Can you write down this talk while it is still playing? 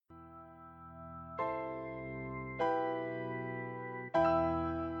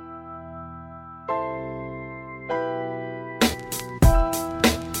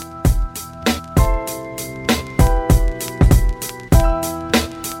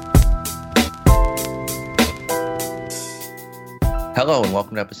Hello and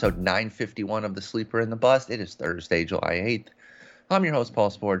welcome to episode 951 of The Sleeper and the Bust. It is Thursday, July 8th. I'm your host,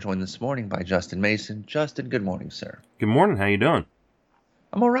 Paul Sporer, joined this morning by Justin Mason. Justin, good morning, sir. Good morning. How you doing?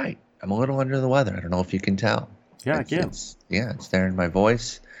 I'm all right. I'm a little under the weather. I don't know if you can tell. Yeah, I can. It's there in my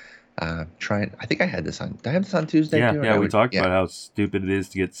voice. I think I had this on. Did I have this on Tuesday too? Yeah. We talked about how stupid it is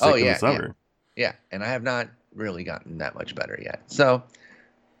to get sick in the summer. Yeah, and I have not really gotten that much better yet. So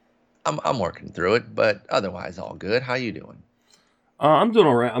I'm working through it, but otherwise all good. How you doing? I'm doing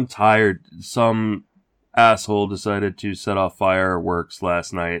all right. I'm tired. Some asshole decided to set off fireworks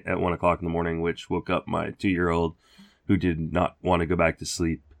last night at 1 o'clock in the morning, which woke up my 2-year-old who did not want to go back to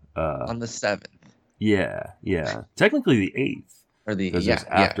sleep. On the 7th. Yeah. Technically the 8th. Or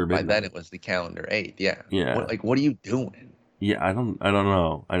after by then it was the calendar 8th. Yeah. Yeah. What are you doing? Yeah, I don't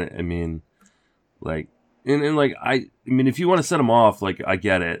know. I mean, like, and like, I mean, if you want to set them off, like, I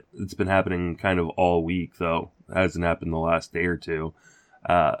get it. It's been happening kind of all week, though. It hasn't happened the last day or two.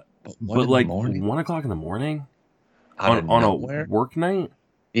 But like 1 o'clock in the morning on a work night.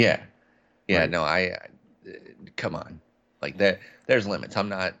 Yeah. No, I come on. Like there's limits. I'm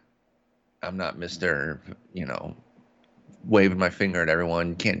not Mr. Waving my finger at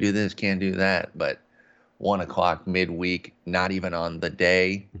everyone. Can't do this, can't do that. But 1 o'clock midweek, not even on the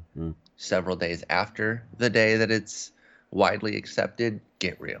day. Mm-hmm. Several days after the day that it's widely accepted.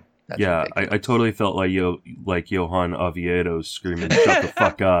 Get real. That's I totally felt like Johan Oviedo screaming, "Shut the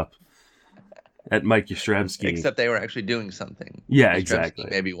fuck up!" at Mike Yastrzemski. Except they were actually doing something. Yeah, exactly.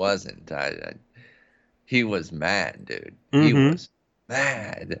 Maybe wasn't. He was mad, dude. Mm-hmm. He was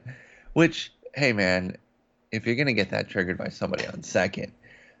mad. Which, hey, man, if you're gonna get that triggered by somebody on second,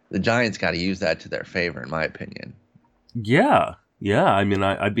 the Giants got to use that to their favor, in my opinion. Yeah. I mean,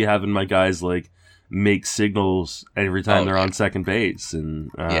 I'd be having my guys like make signals every time they're on second base, and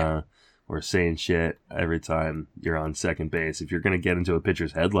or saying shit every time you're on second base. If you're gonna get into a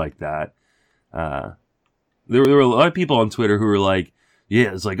pitcher's head like that, there were a lot of people on Twitter who were like,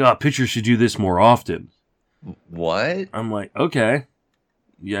 "Yeah, it's like, pitchers should do this more often." What? I'm like, okay,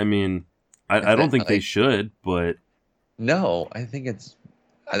 yeah. I mean, I don't think they should, but no, I think it's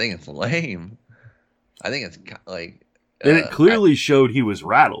lame. I think it's like. And it clearly showed he was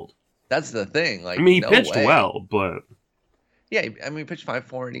rattled. That's the thing. Like, I mean, he pitched well, but yeah, I mean, he pitched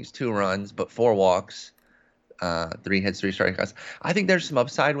 5-4 innings, 2 runs, but 4 walks, 3 hits, 3 strikeouts. I think there's some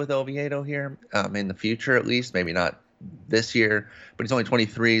upside with Oviedo here, in the future at least. Maybe not this year, but he's only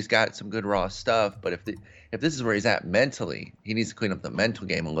 23. He's got some good raw stuff. But if this is where he's at mentally, he needs to clean up the mental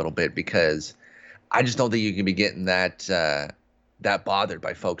game a little bit, because I just don't think you can be getting that bothered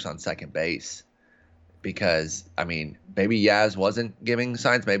by folks on second base. Because, I mean, maybe Yaz wasn't giving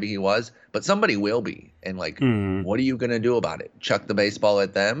signs. Maybe he was. But somebody will be. And, like, What are you going to do about it? Chuck the baseball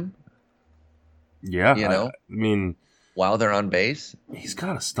at them? Yeah. I mean, while they're on base? He's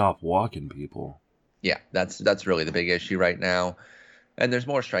got to stop walking people. Yeah, that's really the big issue right now. And there's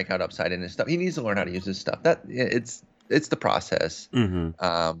more strikeout upside in his stuff. He needs to learn how to use his stuff. It's the process.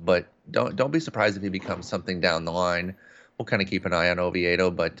 Mm-hmm. But don't be surprised if he becomes something down the line. We'll kind of keep an eye on Oviedo,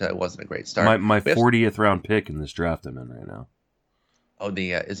 but it wasn't a great start. My 40th round pick in this draft I'm in right now. Oh,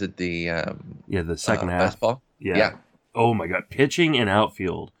 is it the the second half baseball? Yeah. Oh my God, pitching and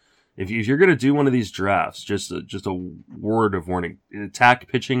outfield. If you're gonna do one of these drafts, just a word of warning: attack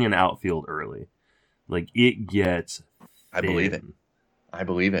pitching and outfield early. Like, it gets thin. I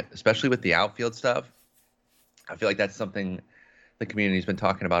believe it, especially with the outfield stuff. I feel like that's something the community's been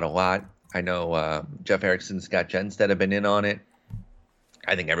talking about a lot. I know Jeff Erickson, Scott Jenstead have been in on it.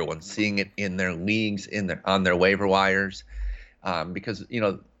 I think everyone's seeing it in their leagues, on their waiver wires, because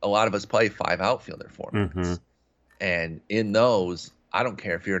a lot of us play 5 outfielder formats, mm-hmm. and in those, I don't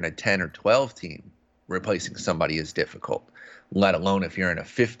care if you're in a 10 or 12 team, replacing somebody is difficult. Let alone if you're in a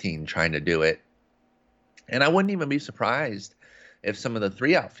 15 trying to do it. And I wouldn't even be surprised if some of the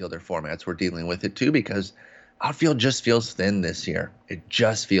 3 outfielder formats were dealing with it too, because outfield just feels thin this year. It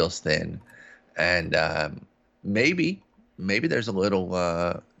just feels thin, and maybe there's a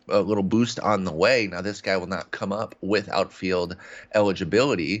little boost on the way. Now, this guy will not come up with outfield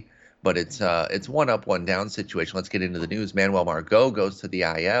eligibility, but it's one up, one down situation. Let's get into the news. Manuel Margot goes to the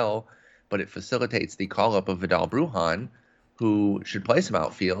IL, but it facilitates the call up of Vidal Brujan, who should play some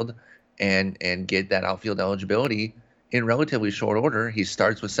outfield and get that outfield eligibility in relatively short order. He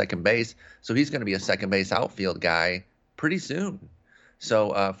starts with second base, so he's going to be a second base outfield guy pretty soon.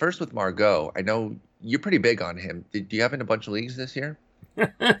 So first with Margot, I know you're pretty big on him. Do you have in a bunch of leagues this year?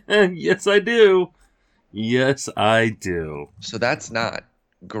 Yes, I do. So that's not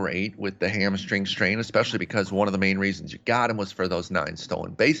great with the hamstring strain, especially because one of the main reasons you got him was for those 9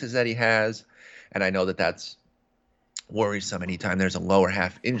 stolen bases that he has. And I know that that's worrisome anytime there's a lower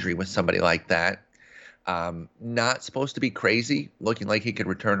half injury with somebody like that. Not supposed to be crazy, looking like he could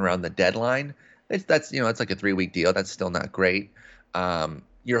return around the deadline. That's like a 3-week deal. That's still not great.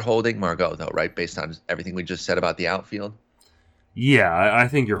 You're holding Margot though, right? Based on everything we just said about the outfield. Yeah, I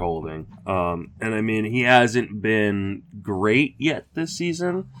think you're holding. And I mean, he hasn't been great yet this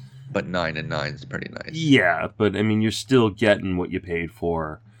season. But 9-9 is pretty nice. Yeah, but I mean, you're still getting what you paid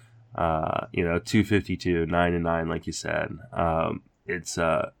for. 252, 9-9, like you said.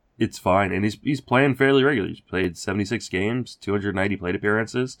 It's fine, and he's playing fairly regularly. He's played 76 games, 290 plate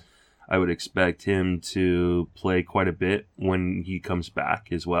appearances. I would expect him to play quite a bit when he comes back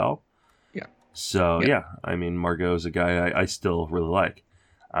as well. Yeah. So yeah, I mean, Margot is a guy I still really like.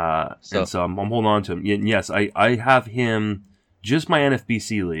 And so I'm holding on to him. Yes, I have him. Just my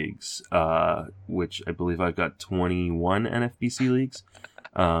NFBC leagues, which I believe I've got 21 NFBC leagues,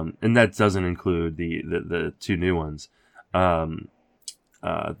 and that doesn't include the 2 new ones for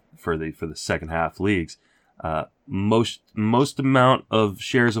the second half leagues. Most amount of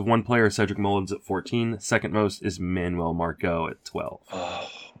shares of one player, Cedric Mullins at 14. Second most is Manuel Margot at 12. Oh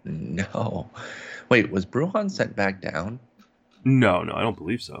no! Wait, was Brujan sent back down? No, I don't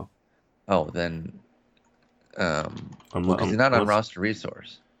believe so. Oh, then. Because he's not on roster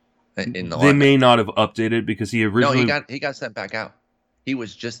resource. They may not have updated because he originally. No, he got sent back out. He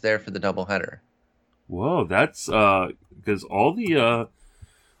was just there for the doubleheader. Whoa, that's because all the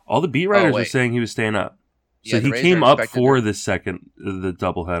beat writers were saying he was staying up. So he came up for the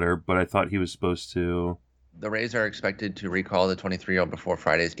doubleheader, but I thought he was supposed to. The Rays are expected to recall the 23-year-old before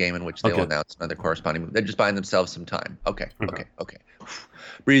Friday's game, in which they'll announce another corresponding move. They're just buying themselves some time. Okay.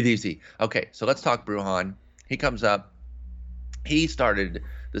 Breathe easy. Okay, so let's talk Brujan. He comes up. He started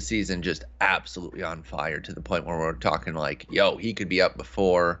the season just absolutely on fire to the point where we're talking like, he could be up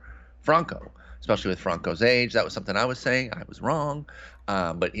before Franco, especially with Franco's age. That was something I was saying. I was wrong.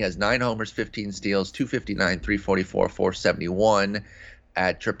 But he has 9 homers, 15 steals, 259, 344, 471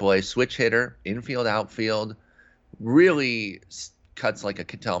 at AAA. Switch hitter, infield, outfield. Really cuts like a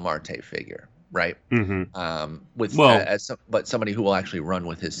Ketel Marte figure. Right. Mm-hmm. But somebody who will actually run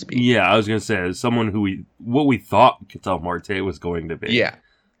with his speed. Yeah, I was gonna say as someone who we thought Ketel Marte was going to be. Yeah.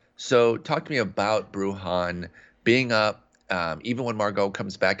 So talk to me about Brujan being up. Even when Margot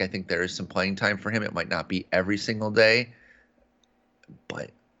comes back, I think there is some playing time for him. It might not be every single day,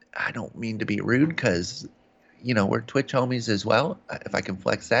 but I don't mean to be rude because we're Twitch homies as well. If I can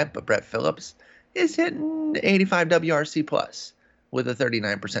flex that, but Brett Phillips is hitting 85 WRC plus with a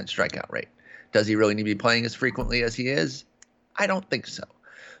 39% strikeout rate. Does he really need to be playing as frequently as he is? I don't think so.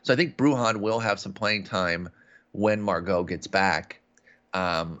 So I think Brujan will have some playing time when Margot gets back.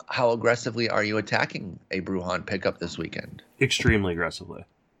 How aggressively are you attacking a Brujan pickup this weekend? Extremely aggressively.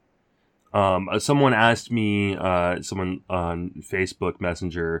 Someone asked me, someone on Facebook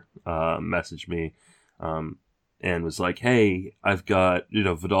Messenger messaged me and was like, hey, I've got,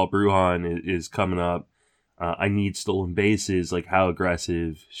 Vidal Brujan is coming up. I need stolen bases. Like, how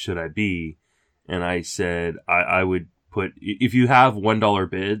aggressive should I be? And I said, I would put, if you have $1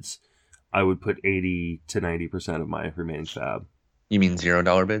 bids, I would put 80 to 90% of my remaining fab. You mean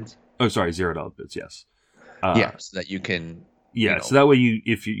 $0 bids? Oh, sorry, $0 bids, yes. So that you can. Yeah, so that way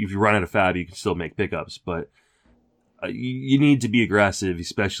if you run out of fab, you can still make pickups. But you need to be aggressive,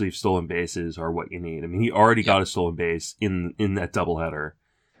 especially if stolen bases are what you need. I mean, he already got a stolen base in that doubleheader.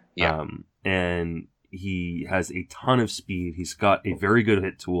 Yeah. And he has a ton of speed. He's got a very good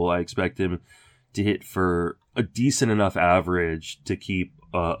hit tool. I expect him to hit for a decent enough average to keep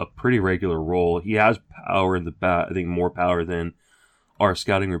a pretty regular roll. He has power in the bat. I think more power than our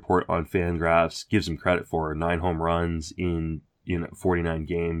scouting report on Fangraphs gives him credit for. 9 home runs in 49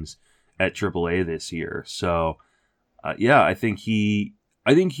 games at AAA this year. So, I think he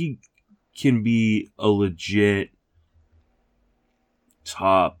can be a legit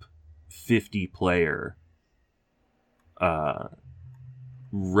top 50 player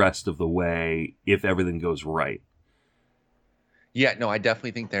rest of the way if everything goes right. Yeah, no, I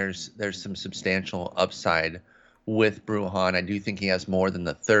definitely think there's some substantial upside with Brujan. I do think he has more than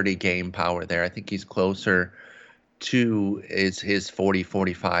the 30 game power there. I think he's closer to his 40,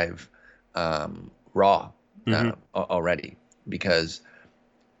 45 raw already because,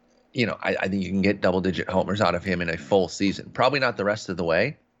 I think you can get double-digit homers out of him in a full season. Probably not the rest of the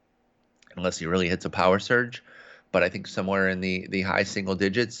way unless he really hits a power surge, but I think somewhere in the high single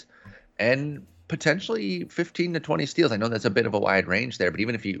digits and potentially 15 to 20 steals. I know that's a bit of a wide range there, but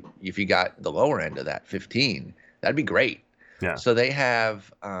even if you got the lower end of that 15, that'd be great. Yeah. So they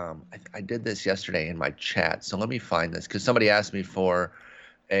have I did this yesterday in my chat. So let me find this because somebody asked me for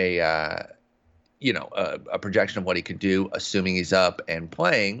a a projection of what he could do, assuming he's up and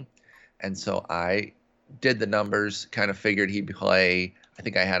playing. And so I did the numbers, kind of figured he'd play. I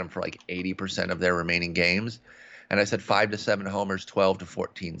think I had him for like 80% of their remaining games. And I said 5 to 7 homers, 12 to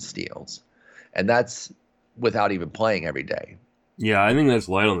 14 steals. And that's without even playing every day. Yeah, I think that's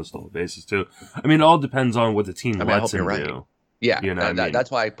light on the stolen bases too. I mean, it all depends on what the team lets him do. Yeah, that's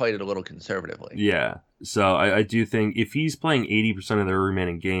why I played it a little conservatively. Yeah, so I do think if he's playing 80% of their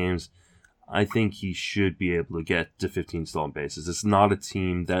remaining games, I think he should be able to get to 15 stolen bases. It's not a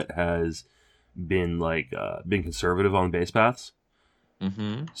team that has been been conservative on base paths.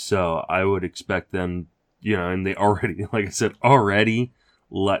 Mm-hmm. So I would expect them, and they already, like I said, already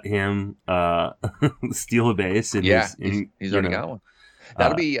let him steal a base. He's already got one.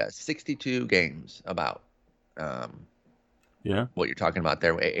 That'll be 62 games about. What you're talking about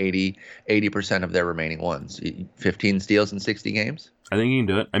there, 80% of their remaining ones. 15 steals in 60 games? I think he can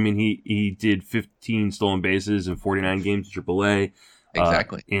do it. I mean, he did 15 stolen bases in 49 games in AAA.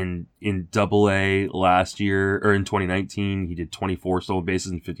 Exactly. In AA last year, or in 2019, he did 24 stolen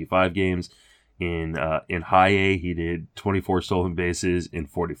bases in 55 games. In High A, he did 24 stolen bases in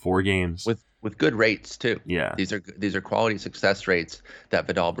 44 games. With good rates too. Yeah. These are quality success rates that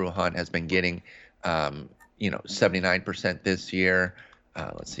Vidal Brujan has been getting. 79% this year.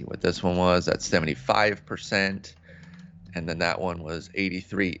 Let's see what this one was. That's 75%. And then that one was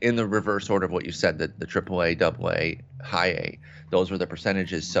 83. In the reverse order of what you said, the AAA, AA, High A. Those were the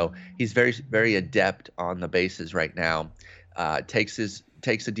percentages. So he's very, very adept on the bases right now. Takes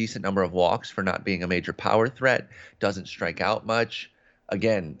a decent number of walks for not being a major power threat. Doesn't strike out much.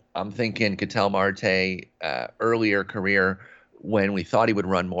 Again, I'm thinking Ketel Marte, earlier career when we thought he would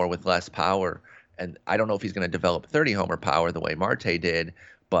run more with less power. And I don't know if he's going to develop 30 homer power the way Marte did,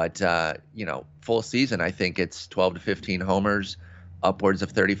 but full season, I think it's 12 to 15 homers, upwards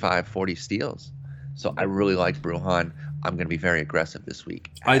of 35, 40 steals. So I really like Brujan. I'm going to be very aggressive this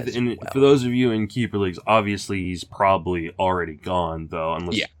week. For those of you in keeper leagues, obviously he's probably already gone though. I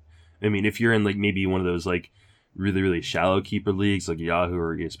mean, if you're in maybe one of those really, really shallow keeper leagues like Yahoo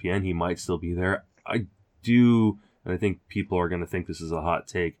or ESPN, he might still be there. And I think people are going to think this is a hot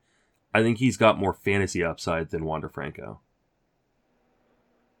take. I think he's got more fantasy upside than Wander Franco.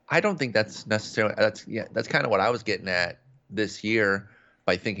 I don't think that's necessarily. That's kind of what I was getting at this year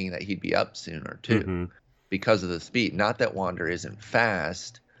by thinking that he'd be up sooner too, because of the speed. Not that Wander isn't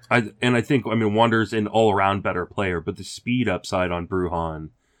fast. I think Wander's an all around better player, but the speed upside on Brujan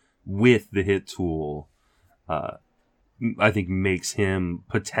with the hit tool, I think makes him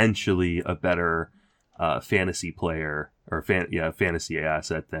potentially a better fantasy player or fantasy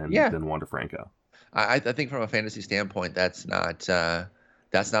asset than Wander Franco. I think from a fantasy standpoint, that's not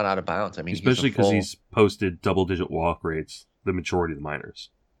out of bounds. I mean, especially because he's posted double-digit walk rates the majority of the minors.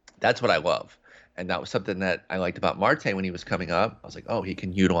 That's what I love, and that was something that I liked about Marte when he was coming up. I was like, oh, he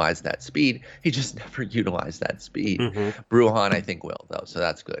can utilize that speed. He just never utilized that speed. Brujan, I think, will though, so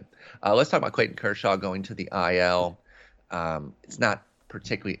that's good. Let's talk about Clayton Kershaw going to the IL. It's not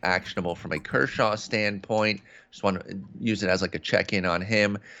particularly actionable from a Kershaw standpoint. Just want to use it as a check-in on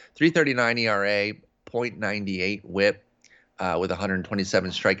him. 3.39 ERA, 0.98 WHIP, with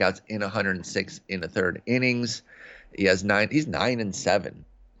 127 strikeouts in 106 in the third innings. He's 9-7.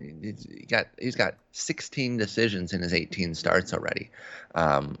 He's got 16 decisions in his 18 starts already,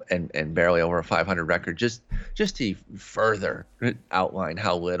 and barely over a 500 record. Just to further outline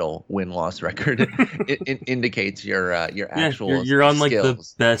how little win-loss record indicates your actual. You're on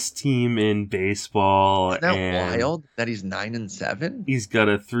skills. The best team in baseball. Isn't that wild that he's 9-7? He's got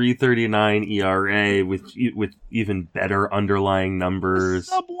a 3.39 ERA with even better underlying numbers.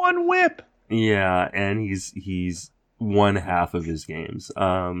 Sub 1 WHIP. Yeah, and he's won half of his games,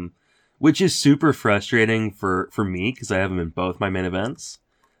 which is super frustrating for me because I have him in both my main events.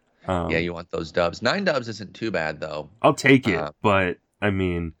 You want those dubs. 9 dubs isn't too bad though. I'll take it, but I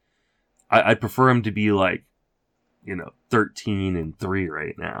mean, I prefer him to be 13-3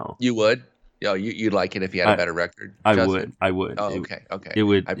 right now. You would? You'd like it if he had a better record. I would. Oh, okay. It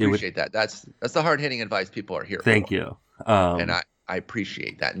would. I appreciate that. That's the hard hitting advice people are here for. Thank you. And I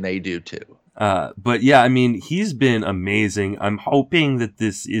appreciate that, and they do too. But yeah, I mean, he's been amazing. I'm hoping that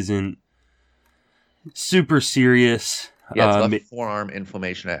this isn't super serious. Yeah, it's left forearm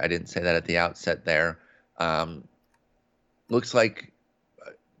inflammation. I didn't say that at the outset there. Looks like,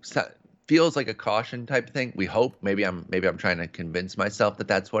 feels like a caution type thing. We hope. Maybe I'm trying to convince myself that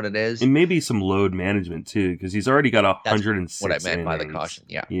that's what it is. And maybe some load management too, because he's already got 106. That's what I meant by the caution.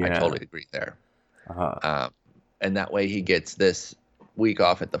 Yeah, I totally agree there. And that way he gets this week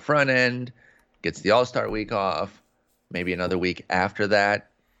off at the front end, gets the All-Star week off, maybe another week after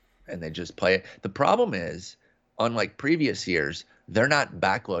that, and they just play it. The problem is, unlike previous years, they're not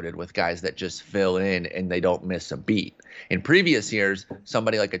backloaded with guys that just fill in and they don't miss a beat. In previous years,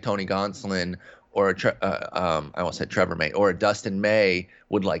 somebody like a Tony Gonsolin or I almost said Trevor May or a Dustin May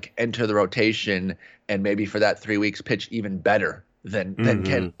would like enter the rotation and maybe for that 3 weeks pitch even better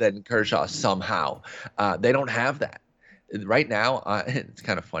than Kershaw somehow. They don't have that. Right now, it's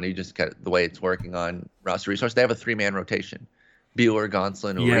kind of funny, just kind of the way it's working on roster resource. They have a 3-man rotation: Buehler,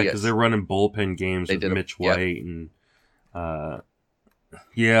 Gonsolin, Urias. Yeah, because they're running bullpen games with Mitch White and Price.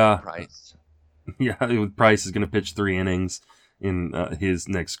 Yeah, Price is going to pitch 3 innings in his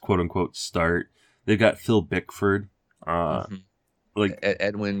next quote unquote start. They've got Phil Bickford, like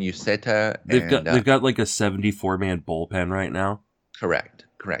Edwin Uceta. They've got like a 74-man bullpen right now. Correct.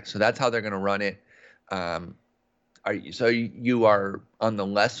 So that's how they're going to run it. You are on the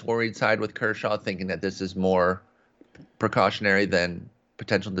less worried side with Kershaw, thinking that this is more precautionary than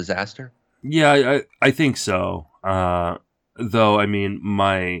potential disaster? Yeah, I think so. Though, I mean,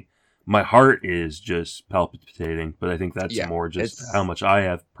 my heart is just palpitating, but I think that's more just how much I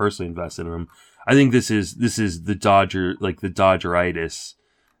have personally invested in him. I think this is the Dodgeritis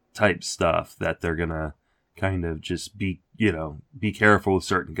type stuff that they're gonna kind of just be careful with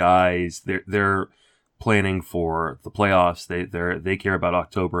certain guys. They're planning for the playoffs. They care about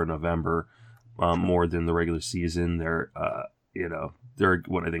October and November more than the regular season. They're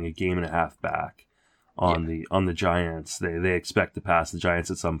what I think a game and a half back on the Giants. They expect to pass the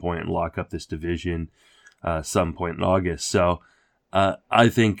Giants at some point and lock up this division some point in August. So I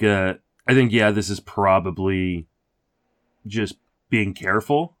think this is probably just being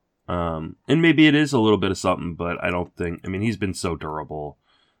careful. And maybe it is a little bit of something, but I don't think. I mean, he's been so durable.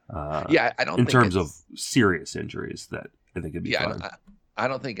 I don't. In terms of serious injuries, that I think it'd be fine. I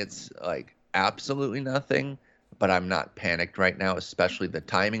don't think it's like absolutely nothing, but I'm not panicked right now, especially the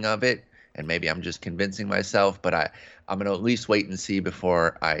timing of it. And maybe I'm just convincing myself, but I'm going to at least wait and see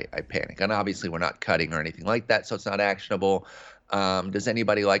before I panic. And obviously, we're not cutting or anything like that, so it's not actionable. Does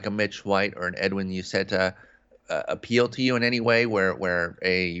anybody like a Mitch White or an Edwin Uceta appeal to you in any way where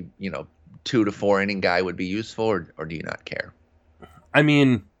a 2 to 4 inning guy would be useful, or do you not care? I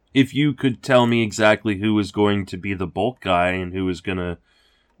mean, if you could tell me exactly who is going to be the bulk guy and who is going to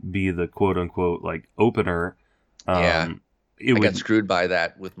be the quote unquote like opener, I got screwed by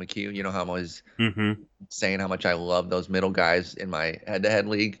that with McHugh. You know how I'm always saying how much I love those middle guys in my head-to-head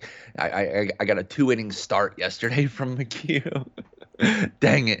league. I got a 2-inning start yesterday from McHugh.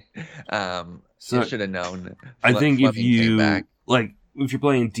 Dang it! So I should have known. I think if you're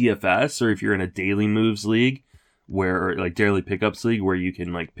playing DFS or if you're in a daily moves league, where like daily pickups league, where you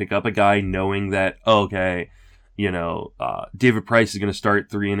can like pick up a guy knowing that David Price is going to start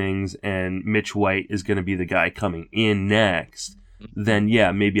 3 innings and Mitch White is going to be the guy coming in next, then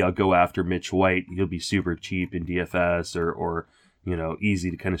maybe I'll go after Mitch White. He'll be super cheap in DFS or easy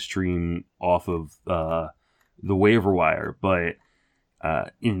to kind of stream off of the waiver wire. But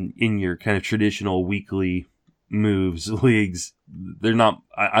in your kind of traditional weekly moves leagues, they're not.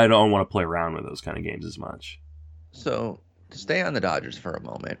 I don't want to play around with those kind of games as much. So to stay on the Dodgers for a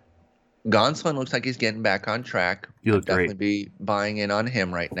moment, Gonsolin looks like he's getting back on track. He looked definitely be buying in on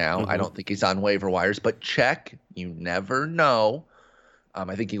him right now. I don't think he's on waiver wires, but check. You never know.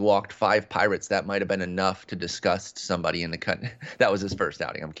 I think he walked 5 Pirates. That might have been enough to disgust somebody in the cut. That was his first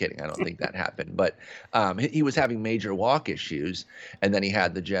outing. I'm kidding. I don't think that happened. But he was having major walk issues, and then he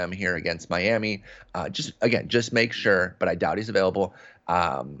had the gem here against Miami. Just make sure, but I doubt he's available.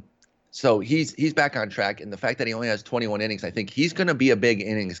 So he's back on track, and the fact that he only has 21 innings, I think he's going to be a big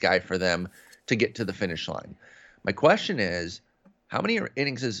innings guy for them to get to the finish line. My question is, how many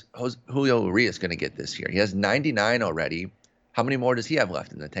innings is Julio Urias going to get this year? He has 99 already. How many more does he have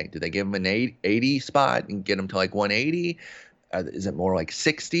left in the tank? Do they give him an 80 spot and get him to like 180? Is it more like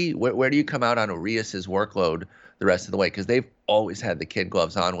 60? Where do you come out on Urias's workload the rest of the way? Because they've always had the kid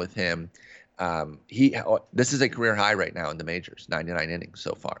gloves on with him. This is a career high right now in the majors, 99 innings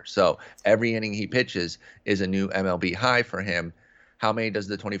so far. So every inning he pitches is a new MLB high for him. How many does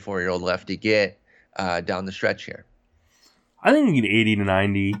the 24-year-old lefty get down the stretch here? I think you get 80 to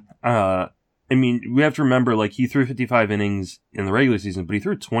 90. I mean, we have to remember, like, he threw 55 innings in the regular season, but he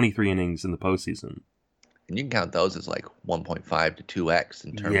threw 23 innings in the postseason. And you can count those as like 1.5 to 2x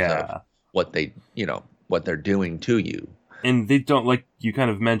in terms of what they're doing to you. And they don't, like you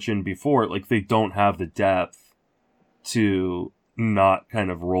kind of mentioned before, like they don't have the depth to not kind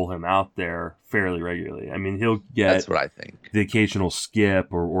of roll him out there fairly regularly. I mean, he'll get that's what I think. The occasional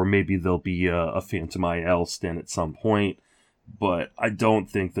skip, or maybe there'll be a Phantom IL stint at some point. But I don't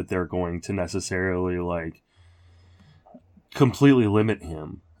think that they're going to necessarily like completely limit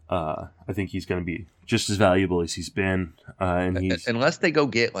him. I think he's going to be just as valuable as he's been. And he's unless they go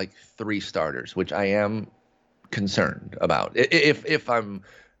get like 3 starters, which I am concerned about. If I'm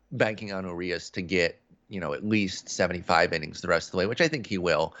banking on Urias to get, at least 75 innings the rest of the way, which I think he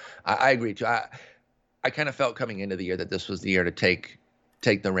will. I agree too. I kind of felt coming into the year that this was the year to take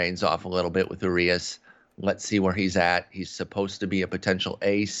the reins off a little bit with Urias. Let's see where he's at. He's supposed to be a potential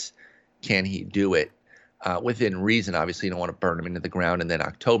ace. Can he do it? Within reason, obviously, you don't want to burn him into the ground. And then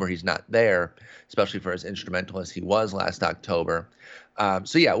October, he's not there, especially for as instrumental as he was last October.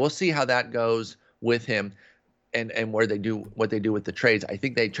 So yeah, we'll see how that goes with him, and what they do with the trades. I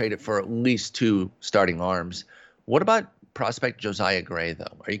think they traded for at least 2 starting arms. What about prospect Josiah Gray,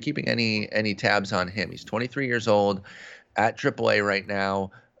 though? Are you keeping any tabs on him? He's 23 years old, at AAA right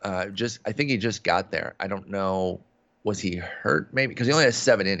now. I think he just got there. I don't know. Was he hurt? Maybe because he only has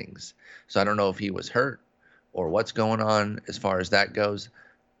 7 innings. So I don't know if he was hurt or what's going on as far as that goes.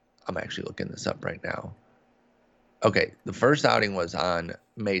 I'm actually looking this up right now. Okay, the first outing was on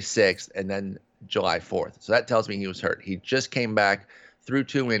May 6th and then July 4th. So that tells me he was hurt. He just came back through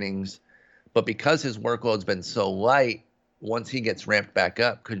 2 innings, but because his workload's been so light, once he gets ramped back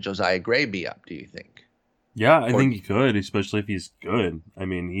up, could Josiah Gray be up, do you think? Yeah, I think he could, especially if he's good. I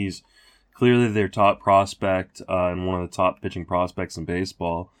mean, he's clearly their top prospect and one of the top pitching prospects in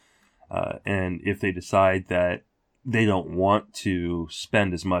baseball. And if they decide that they don't want to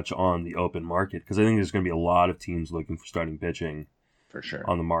spend as much on the open market, because I think there's going to be a lot of teams looking for starting pitching for sure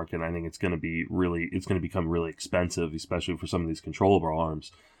on the market. I think it's going to become really expensive, especially for some of these controllable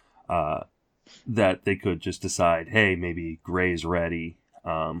arms, that they could just decide, hey, maybe Gray's ready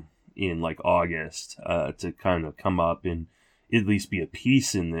in like August to kind of come up and at least be a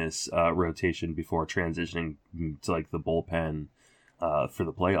piece in this rotation before transitioning to like the bullpen for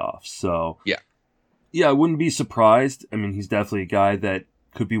the playoffs. So yeah, I wouldn't be surprised. I mean, he's definitely a guy that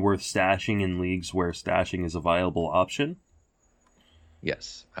could be worth stashing in leagues where stashing is a viable option.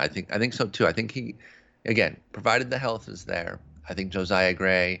 Yes, I think so too. I think he, again, provided the health is there, I think Josiah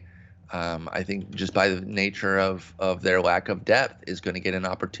Gray, I think just by the nature of their lack of depth, is going to get an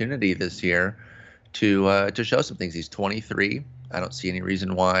opportunity this year to show some things. He's 23. I don't see any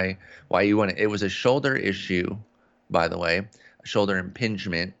reason why you want to. It was a shoulder issue, by the way, a shoulder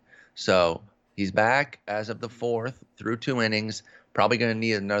impingement. So he's back as of the 4th through 2 innings. Probably going to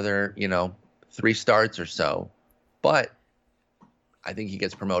need another, 3 starts or so. But I think he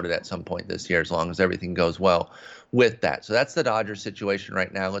gets promoted at some point this year as long as everything goes well with that. So that's the Dodgers situation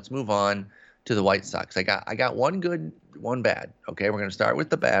right now. Let's move on to the White Sox. I got one good, one bad. Okay, we're going to start with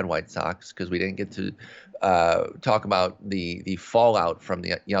the bad White Sox because we didn't get to talk about the fallout from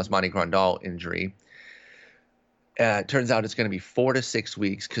the Yasmani Grandal injury. It turns out it's going to be 4 to 6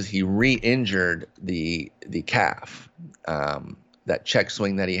 weeks because he re-injured the calf, that check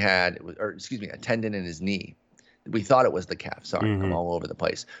swing that he had, a tendon in his knee. We thought it was the calf. Sorry, I'm all over the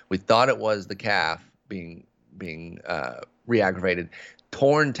place. We thought it was the calf being re-aggravated.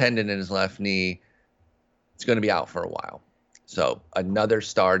 Torn tendon in his left knee. It's going to be out for a while. So another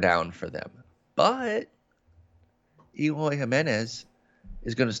star down for them. But Eloy Jimenez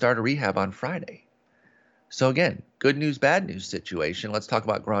is going to start a rehab on Friday. So again, good news, bad news situation. Let's talk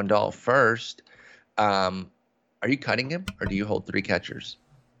about Grandal first. Are you cutting him or do you hold 3 catchers?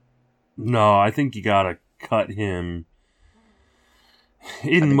 No, I think you got to cut him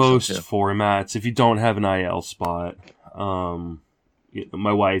in most formats if you don't have an IL spot.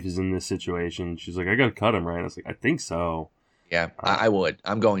 My wife is in this situation. She's like, I gotta cut him, right? I was like, I think so. Yeah, I would.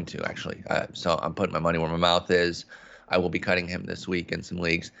 I'm going to, actually. So I'm putting my money where my mouth is. I will be cutting him this week in some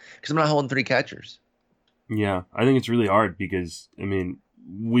leagues because I'm not holding 3 catchers. Yeah, I think it's really hard because, I mean,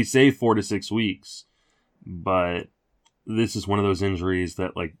 we say 4 to 6 weeks, but this is one of those injuries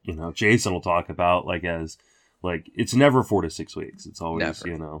that, like, Jason will talk about, like, as, like, it's never 4 to 6 weeks. It's always,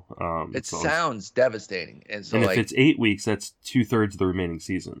 never. It so sounds devastating. And so, if it's 8 weeks, that's 2/3 of the remaining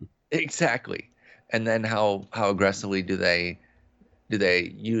season. Exactly. And then how aggressively do they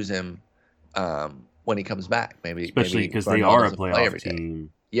use him when he comes back? Especially because they are a playoff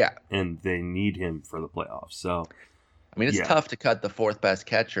team. Yeah. And they need him for the playoffs. So, I mean, it's tough to cut the 4th best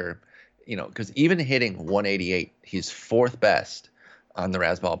catcher, because even hitting 188, he's 4th best on the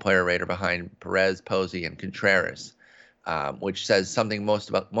Razzball player rater behind Perez, Posey, and Contreras, which says something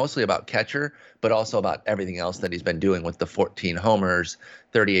mostly about catcher, but also about everything else that he's been doing with the 14 homers,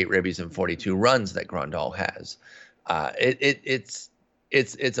 38 ribbies, and 42 runs that Grandal has.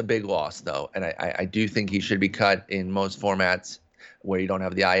 It's a big loss, though, and I do think he should be cut in most formats where you don't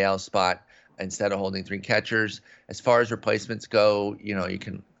have the IL spot instead of holding 3 catchers. As far as replacements go, you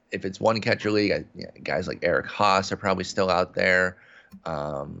can, if it's 1 catcher league, guys like Eric Haas are probably still out there.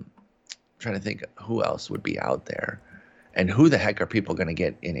 Trying to think who else would be out there. And who the heck are people going to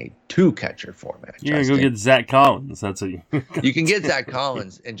get in a 2-catcher format? You're going to go get Zach Collins. That's what you can get Zach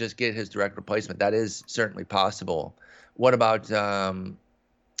Collins and just get his direct replacement. That is certainly possible. What about, are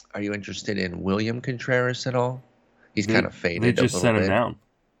you interested in William Contreras at all? He's kind of faded. They just sent him down.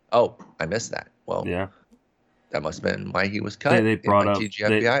 Oh, I missed that. Well, yeah. That must have been why he was cut. They brought up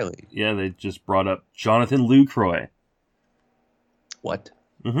TGFBI league. Yeah, they just brought up Jonathan Lucroy. What?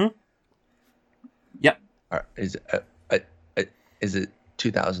 Mm-hmm. Yeah. Is it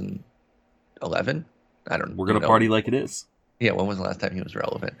 2011? I don't know. We're gonna party like it is. Yeah. When was the last time he was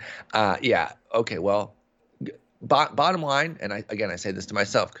relevant? Yeah. Okay. Well, bottom line, and I say this to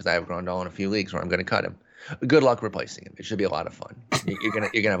myself because I have Grandal in a few leagues where I'm going to cut him. Good luck replacing him. It should be a lot of fun. You're gonna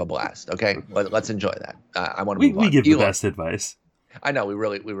have a blast. Okay. Let's enjoy that. I want to. We give the best advice. I know we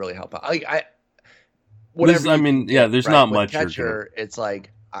really help out. There's not much. Catcher, it's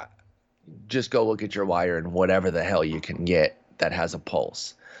like just go look at your wire and whatever the hell you can get that has a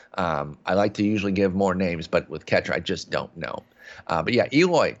pulse. I like to usually give more names, but with catcher, I just don't know. But yeah,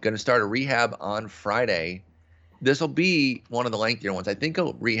 Eloy going to start a rehab on Friday. This will be one of the lengthier ones. I think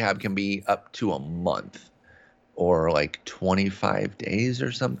a rehab can be up to a month or like 25 days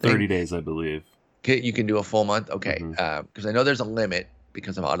or something. 30 days, I believe. You can do a full month? Okay. Because I know there's a limit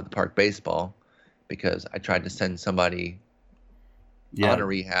because of out of the park baseball, because I tried to send somebody on a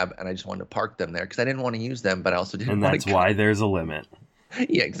rehab and I just wanted to park them there because I didn't want to use them, but I also didn't want to. And that's why there's a limit.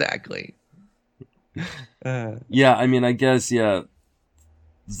 Yeah, exactly. Yeah, I mean, I guess,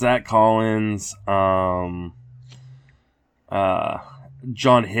 Zach Collins, John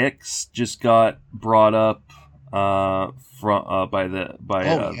Hicks just got brought up by the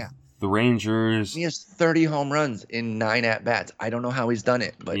Rangers. He has 30 home runs in 9 at bats. I don't know how he's done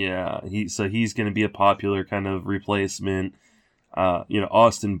it, but yeah, he's going to be a popular kind of replacement.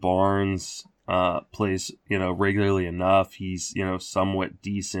 Austin Barnes plays regularly enough. He's somewhat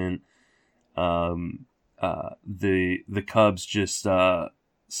decent. The Cubs just signed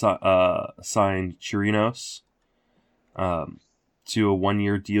Chirinos to a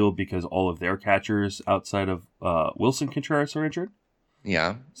 1-year deal because all of their catchers outside of Wilson Contreras are injured.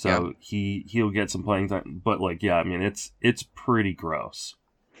 Yeah. So he'll get some playing time, but it's pretty gross.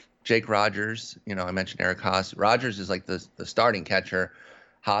 Jake Rogers, I mentioned Eric Haas. Rogers is like the starting catcher.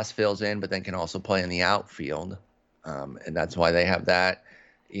 Haas fills in, but then can also play in the outfield, and that's why they have that.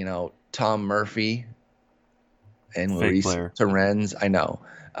 Tom Murphy and Luis Torrens. I know.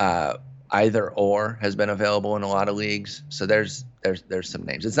 Either or has been available in a lot of leagues. So there's some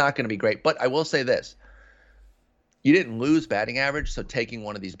names. It's not going to be great, but I will say this. You didn't lose batting average, so taking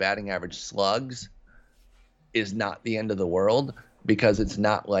one of these batting average slugs is not the end of the world because it's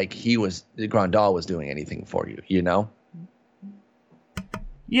not like Grandal was doing anything for you,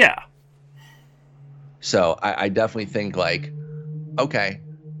 Yeah. So I definitely think okay,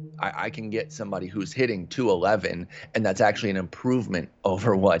 I can get somebody who's hitting 211, and that's actually an improvement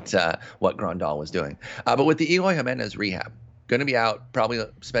over what Grandal was doing. But with the Eloy Jimenez rehab, going to be out, probably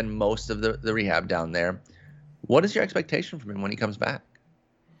spend most of the rehab down there. What is your expectation from him when he comes back?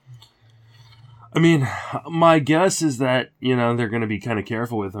 I mean, my guess is that, they're going to be kind of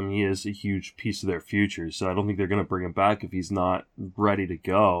careful with him. He is a huge piece of their future, so I don't think they're going to bring him back if he's not ready to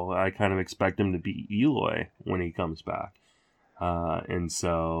go. I kind of expect him to be Eloy when he comes back. And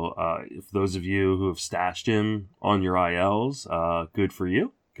so if those of you who have stashed him on your ILs, good for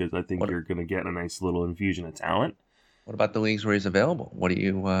you, because I think you're going to get a nice little infusion of talent. What about the leagues where he's available? What are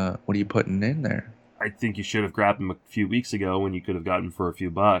you putting in there? I think you should have grabbed him a few weeks ago when you could have gotten for a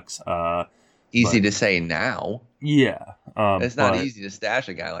few bucks. Easy to say now. Yeah. It's not easy to stash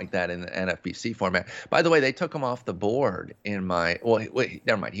a guy like that in the NFBC format. By the way, they took him off the board in my – well, wait,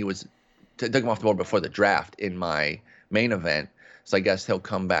 never mind. Took him off the board before the draft in my main event. So I guess he'll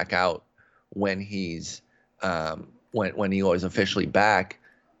come back out when he's when Eloy's officially back.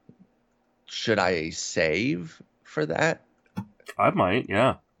 Should I save for that? I might,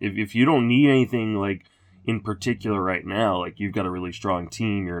 yeah. If you don't need anything in particular right now, you've got a really strong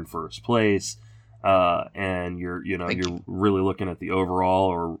team, you're in first place, and you're really looking at the overall,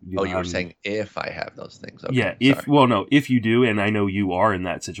 or you were saying if I have those things. Okay, yeah, if you do, and I know you are in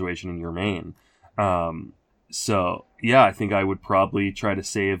that situation in your main. So yeah, I think I would probably try to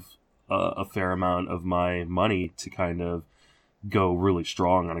save a fair amount of my money to kind of go really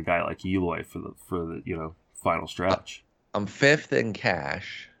strong on a guy like Eloy for the final stretch. I'm 5th in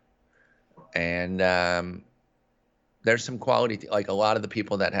cash. And there's some quality. A lot of the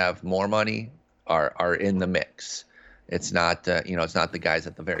people that have more money are in the mix. It's not it's not the guys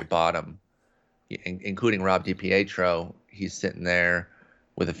at the very bottom, including Rob DiPietro. he's sitting there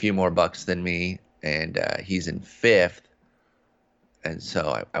with a few more bucks than me, and he's in 5th. And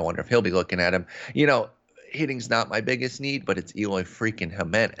so I wonder if he'll be looking at him. Hitting's not my biggest need, but it's Eloy freaking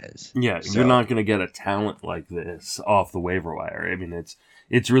Jimenez. Yeah, so, you're not going to get a talent like this off the waiver wire. I mean,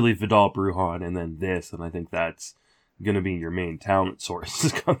 it's really Vidal, Brujan, and then this, and I think that's going to be your main talent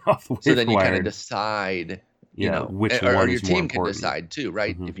source coming off the waiver wire. So then you kind of decide, which one or your is more team can important. decide too,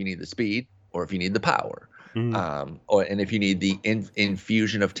 right? Mm-hmm. If you need the speed or if you need the power. Mm-hmm. And if you need the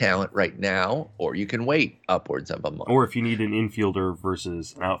infusion of talent right now, or you can wait upwards of a month. Or if you need an infielder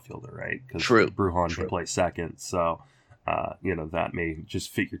versus an outfielder, right? Because Brujan can play second, so that may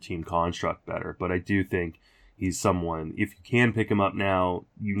just fit your team construct better. But I do think he's someone, if you can pick him up now,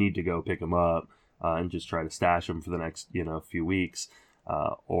 you need to go pick him up and just try to stash him for the next few weeks.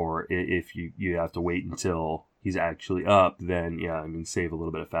 Or if you have to wait until he's actually up, then save a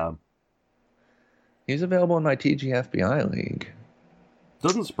little bit of fab. He's available in my TGFBI league.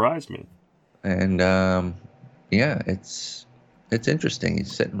 Doesn't surprise me. And it's interesting.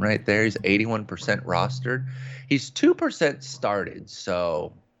 He's sitting right there. He's 81% rostered. He's 2% started.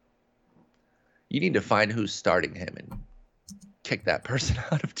 So you need to find who's starting him and kick that person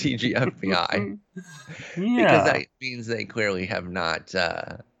out of TGFBI. Because that means they clearly have not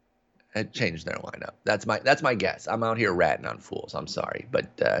changed their lineup. That's my guess. I'm out here ratting on fools. I'm sorry, but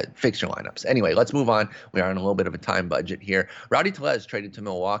fix your lineups. Anyway, let's move on. We are on a little bit of a time budget here. Rowdy Tellez traded to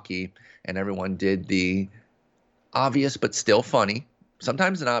Milwaukee, and everyone did the obvious but still funny.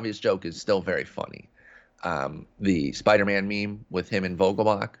 Sometimes an obvious joke is still very funny. The Spider-Man meme with him and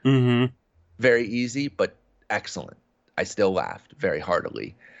Vogelbach. Mm-hmm. Very easy, but excellent. I still laughed very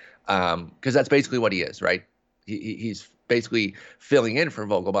heartily. Because that's basically what he is, right? He's basically filling in for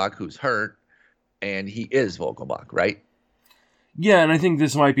Vogelbach, who's hurt, and he is Vogelbach, right? Yeah, and I think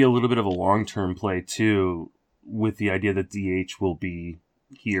this might be a little bit of a long-term play, too, with the idea that DH will be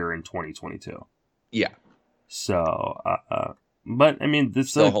here in 2022. Yeah. So, but, I mean... this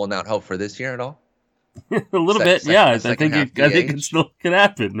still holding out hope for this year at all? A little bit, yeah. I think it still can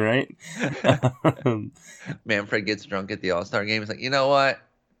happen, right? Manfred gets drunk at the All-Star game. He's like, you know what?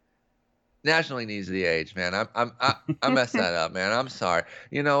 National League needs the DH, man. I messed that up, man. I'm sorry.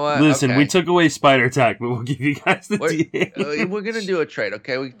 You know what? Listen, we took away Spider Tack, but we'll give you guys the DH. We're gonna do a trade,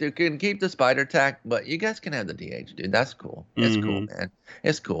 okay? We can keep the Spider Tack, but you guys can have the DH, dude. That's cool. It's cool, man.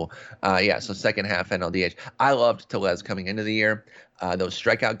 It's cool. So second half NLDH. I loved Tellez coming into the year. Those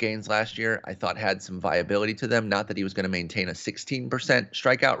strikeout gains last year, I thought had some viability to them. Not that he was going to maintain a 16%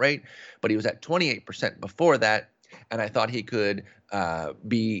 strikeout rate, but he was at 28% before that, and I thought he could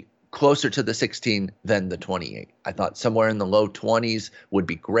be closer to the 16 than the 28. I thought somewhere in the low 20s would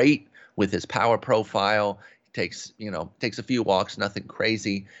be great with his power profile. He takes a few walks, nothing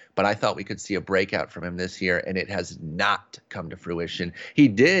crazy, but I thought we could see a breakout from him this year, and it has not come to fruition.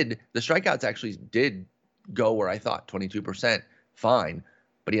 The strikeouts actually did go where I thought, 22%, fine,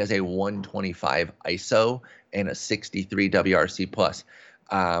 but he has a 125 ISO and a 63 WRC plus.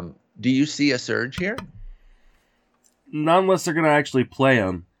 Do you see a surge here? Not unless they're going to actually play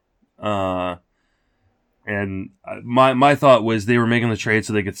him. And my thought was they were making the trade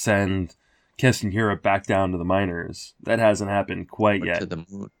so they could send Keston Hiura back down to the minors. That hasn't happened quite yet. To the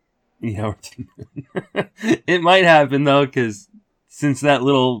moon. Yeah, or to the moon. It might happen though, because since that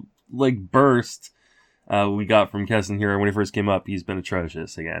little burst we got from Keston Hiura when he first came up, he's been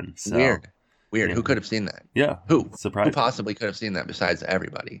atrocious again. So, Weird. Yeah. Who could have seen that? Yeah. Who Surprising. Who possibly could have seen that besides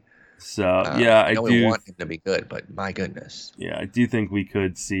everybody? So I know do we want him to be good, but my goodness. Yeah, I do think we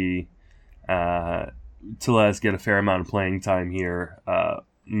could see Tellez get a fair amount of playing time here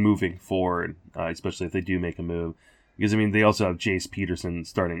moving forward, especially if they do make a move. Because, I mean, they also have Jace Peterson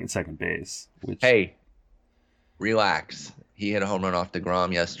starting at second base. Hey, relax. He hit a home run off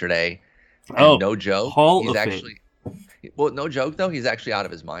DeGrom yesterday. No joke. He's actually... Well, no joke, though. He's actually out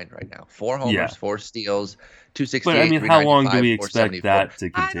of his mind right now. 4 homers, 4 steals, 268, but, I mean, how long do we expect that to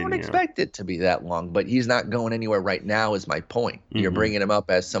continue? I don't expect it to be that long, but he's not going anywhere right now is my point. Mm-hmm. You're bringing him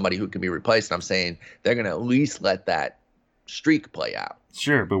up as somebody who can be replaced, and I'm saying they're going to at least let that streak play out.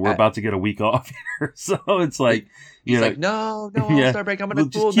 Sure, but we're about to get a week off here, so it's like... He's like, no, All-Star break. I'm going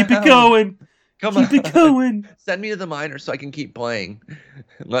to cool down. Keep it going. Keep it going. Send me to the minors so I can keep playing.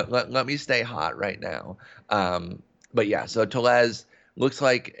 Let me stay hot right now. But yeah, so Tellez looks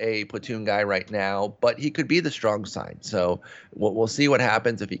like a platoon guy right now, but he could be the strong side. So we'll see what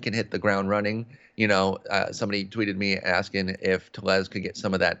happens if he can hit the ground running. Somebody tweeted me asking if Tellez could get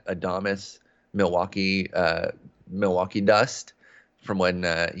some of that Adames Milwaukee dust from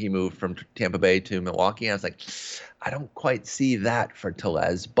when he moved from Tampa Bay to Milwaukee. And I was like, I don't quite see that for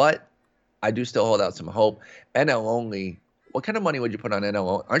Tellez, but I do still hold out some hope. NL only What kind of money would you put on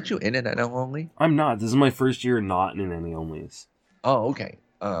NL? Aren't you in an NL only? I'm not. This is my first year not in any onlys. Oh, okay.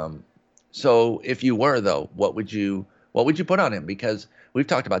 So if you were though, what would you put on him? Because we've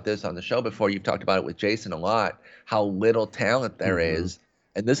talked about this on the show before. You've talked about it with Jason a lot, how little talent there is,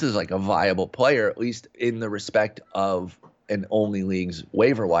 and this is like a viable player, at least in the respect of an only league's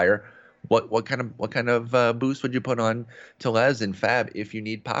waiver wire. What kind of boost would you put on Tellez and Fab if you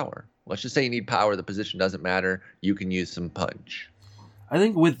need power? Let's just say you need power. The position doesn't matter. You can use some punch. I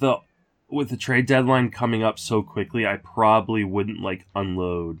think with the trade deadline coming up so quickly, I probably wouldn't like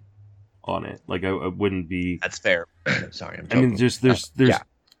unload on it. Like I wouldn't be. That's fair. Sorry, I'm joking. I mean, there's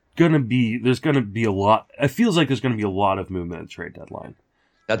gonna be a lot. It feels like there's gonna be a lot of movement at the trade deadline.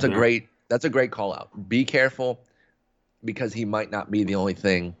 That's a great call out. Be careful because he might not be the only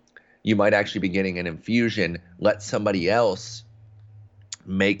thing. You might actually be getting an infusion. Let somebody else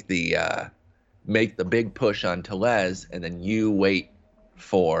make the big push on Tellez, and then you wait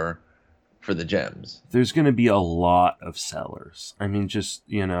for the gems. There's going to be a lot of sellers. I mean, just,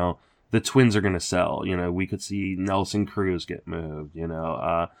 the Twins are going to sell. We could see Nelson Cruz get moved.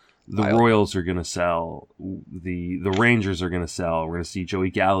 The Royals are going to sell. The Rangers are going to sell. We're going to see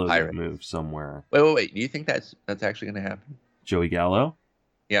Joey Gallo get moved somewhere. Wait. Do you think that's actually going to happen? Joey Gallo?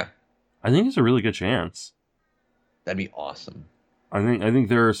 Yeah. I think it's a really good chance. That'd be awesome. I think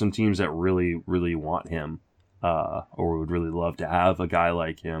there are some teams that really, really want him, or would really love to have a guy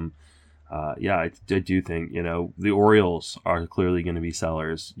like him. I do think, the Orioles are clearly going to be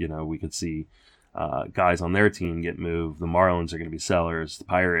sellers. We could see guys on their team get moved. The Marlins are going to be sellers. The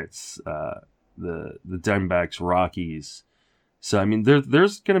Pirates, the Diamondbacks, Rockies. So, I mean,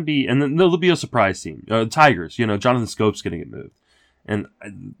 there's going to be, and then there'll be a surprise team. Tigers, Jonathan Scope's going to get moved. And,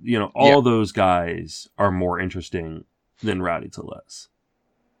 all those guys are more interesting than Rowdy Tellez.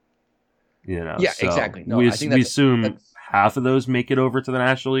 Yeah, so exactly. No, we assume half of those make it over to the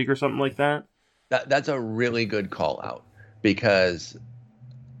National League or something like that. That's a really good call out, because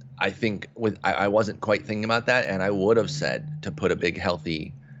I think I wasn't quite thinking about that, and I would have said to put a big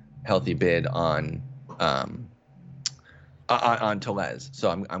healthy bid on Tellez.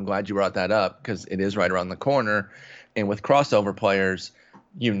 So I'm glad you brought that up, because it is right around the corner, and with crossover players,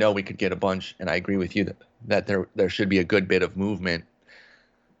 we could get a bunch. And I agree with you that there should be a good bit of movement.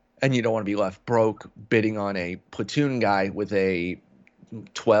 And you don't want to be left broke bidding on a platoon guy with a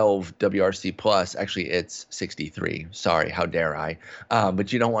 12 WRC plus. Actually, it's 63. Sorry, how dare I?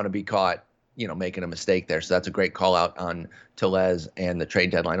 But you don't want to be caught, making a mistake there. So that's a great call out on Tellez and the trade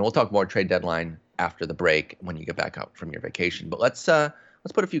deadline. And we'll talk more trade deadline after the break when you get back up from your vacation. But let's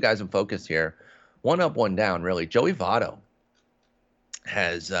put a few guys in focus here. One up, one down, really. Joey Votto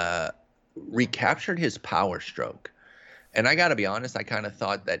has recaptured his power stroke. And I got to be honest, I kind of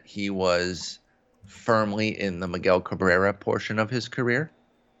thought that he was firmly in the Miguel Cabrera portion of his career,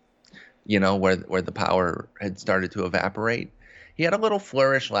 where the power had started to evaporate. He had a little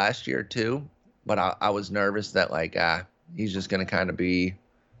flourish last year too, but I was nervous that he's just going to kind of be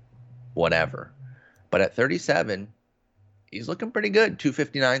whatever. But at 37, he's looking pretty good.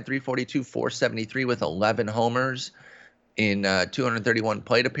 259, 342, 473 with 11 homers in 231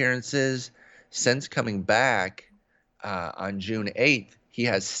 plate appearances. Since coming back on June 8th, he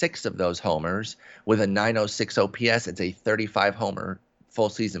has 6 of those homers with a 906 OPS. It's a 35 homer full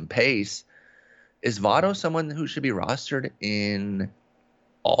season pace. Is Votto someone who should be rostered in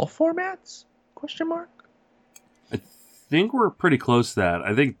all formats? Question mark. I think we're pretty close to that.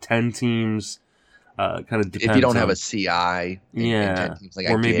 I think 10 teams kind of depends. If you don't have a CI, in 10 teams,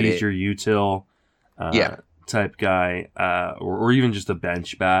 or maybe it's your util type guy, or even just a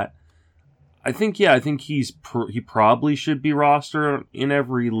bench bat. I think he probably should be rostered in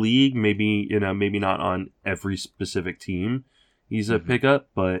every league. Maybe not on every specific team. He's a pickup,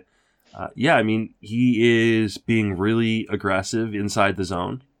 but he is being really aggressive inside the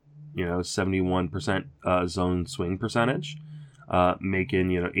zone. 71% zone swing percentage, making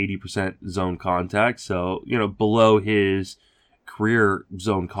 80% zone contact. So below his career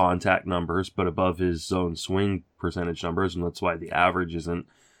zone contact numbers, but above his zone swing percentage numbers, and that's why the average isn't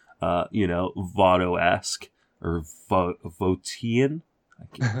Votto-esque or Votian.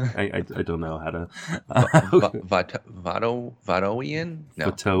 I don't know how to. Vottoian?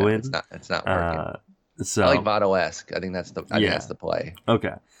 No, Vottoian? No, it's not working. So I like Votto-esque. I think that's the play.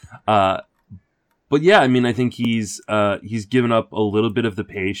 Okay. But yeah, I think he's given up a little bit of the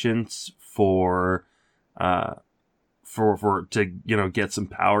patience for to get some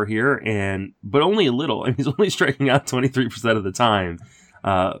power here, but only a little. He's only striking out 23% of the time.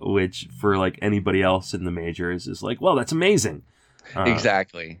 Which for like anybody else in the majors is like, well, that's amazing.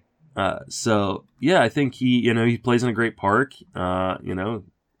 Exactly. So yeah, I think he plays in a great park, and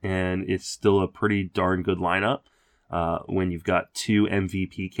it's still a pretty darn good lineup. When you've got two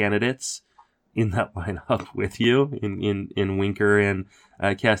MVP candidates in that lineup with you in Winker and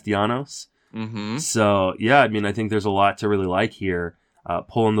Castellanos. Mm-hmm. So yeah, I mean, I think there's a lot to really like here.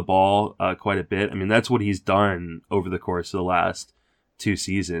 Pulling the ball quite a bit. I mean, that's what he's done over the course of the last 2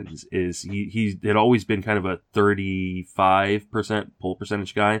 seasons. Is he had always been kind of a 35% pull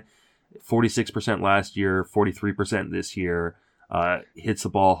percentage guy, 46% last year, 43% this year. Hits the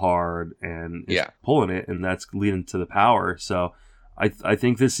ball hard and is pulling it, and that's leading to the power. So I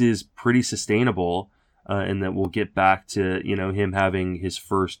think this is pretty sustainable, and that we'll get back to him having his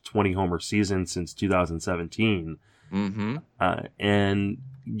first 20 homer season since 2017. Mm-hmm. And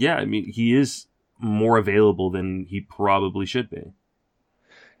yeah, I mean, he is more available than he probably should be.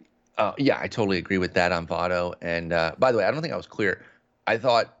 Yeah, I totally agree with that on Votto. And by the way, I don't think I was clear. I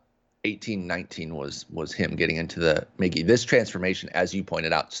thought 18-19 was him getting into the Miggy. This transformation, as you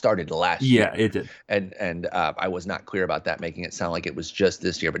pointed out, started last year. Yeah, it did. And I was not clear about that, making it sound like it was just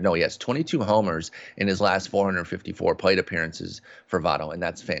this year. But no, he has 22 homers in his last 454 plate appearances for Votto, and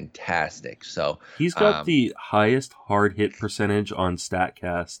that's fantastic. So he's got the highest hard hit percentage on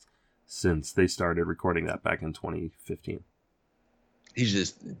StatCast since they started recording that back in 2015. He's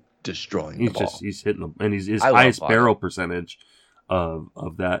just destroying the ball. He's hitting them, and his highest barrel percentage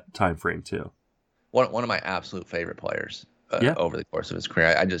of that time frame too. One of my absolute favorite players over the course of his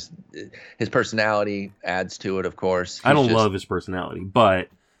career. His personality adds to it, of course. I don't love his personality, but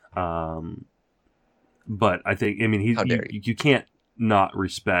I think, I mean, you can't not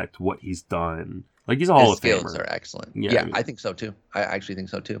respect what he's done. Like, he's a Hall of Famer. His skills are excellent. Yeah, I think so too. I actually think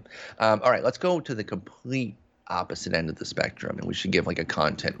so too. All right, let's go to the complete opposite end of the spectrum, and we should give like a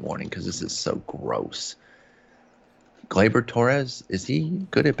content warning because this is so gross. Gleyber Torres, is he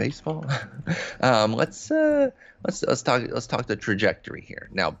good at baseball? Let's talk the trajectory here.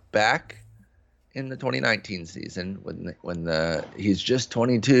 Now, back in the 2019 season, when the he's just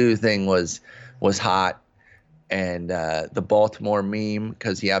 22 thing was hot, and the Baltimore meme,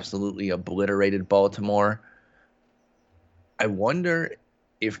 because he absolutely obliterated Baltimore. I wonder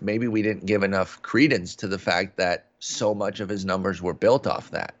if maybe we didn't give enough credence to the fact that so much of his numbers were built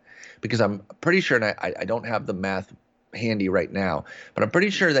off that, because I'm pretty sure, and I don't have the math handy right now, but I'm pretty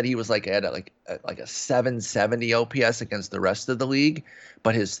sure that he was like at a 770 OPS against the rest of the league,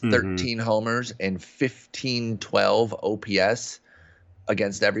 but his 13 homers and 1512 OPS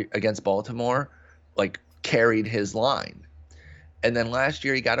against Baltimore like carried his line. And then last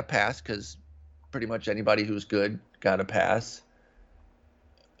year he got a pass because pretty much anybody who's good got a pass.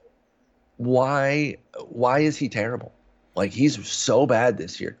 Why is he terrible? Like, he's so bad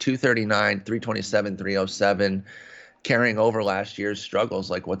this year. 239, 327, 307. Carrying over last year's struggles.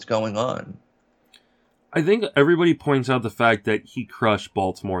 Like, what's going on? I think everybody points out the fact that he crushed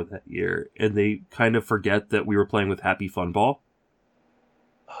Baltimore that year, and they kind of forget that we were playing with Happy Fun Ball.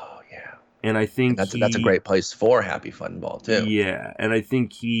 Oh, yeah. And I think that's a great place for Happy Fun Ball, too. Yeah, and I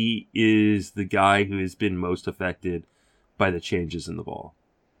think he is the guy who has been most affected by the changes in the ball.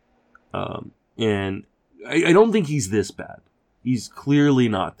 And I don't think he's this bad. He's clearly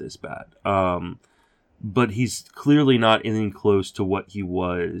not this bad. But he's clearly not anything close to what he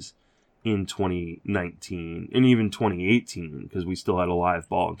was in 2019 and even 2018, because we still had a live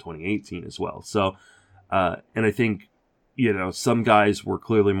ball in 2018 as well. So, and I think, some guys were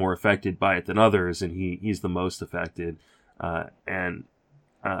clearly more affected by it than others, and he's the most affected. I'm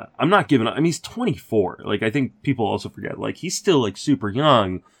not giving up. I mean, he's 24. Like, I think people also forget, like, he's still like super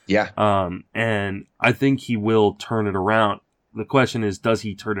young. Yeah. And I think he will turn it around. The question is, does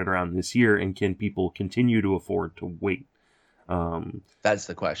he turn it around this year, and can people continue to afford to wait? That's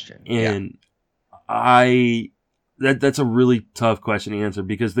the question. And that's a really tough question to answer,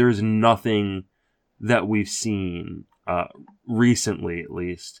 because there is nothing that we've seen recently, at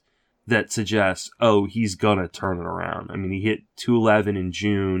least, that suggests, he's gonna turn it around. I mean, he hit 211 in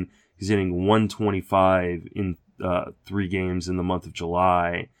June. He's hitting 125 in 3 games in the month of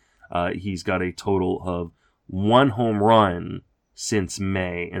July. He's got a total of 1 home run since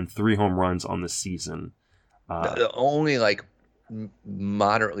May and 3 home runs on the season. The only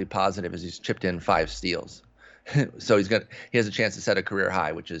moderately positive is he's chipped in 5 steals. So he has a chance to set a career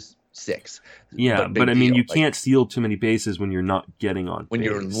high, which is 6. Yeah, but I mean, you can't steal too many bases when you're not getting on when base.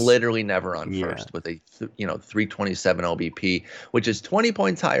 You're literally never on first with a 327 OBP, which is 20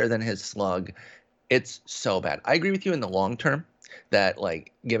 points higher than his slug. It's so bad. I agree with you in the long term that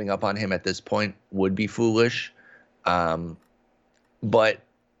giving up on him at this point would be foolish. But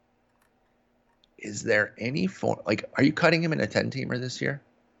is there any form, are you cutting him in a 10-teamer this year?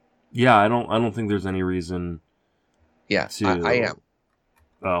 Yeah, I don't think there's any reason Yeah, I to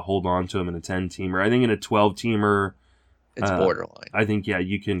am. hold on to him in a 10-teamer. I think in a 12-teamer, It's borderline. I think, yeah,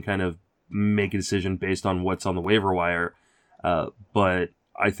 you can kind of make a decision based on what's on the waiver wire. But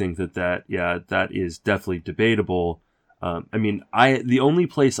I think that is definitely debatable. I mean, the only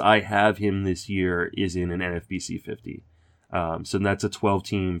place I have him this year is in an NFBC 50. So that's a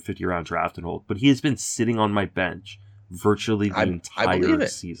 12-team 50-round draft and hold. But he has been sitting on my bench virtually the I believe entire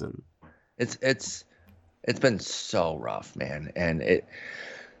it. season. It's been so rough, man, and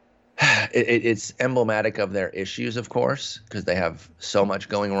it's emblematic of their issues, of course, because they have so much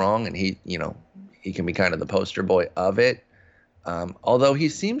going wrong, and he can be kind of the poster boy of it. Although he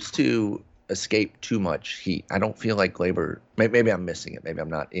seems to escape too much heat. I don't feel like Gleyber. Maybe I'm missing it. Maybe I'm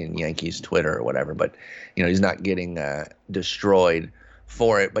not in Yankees Twitter or whatever. But he's not getting destroyed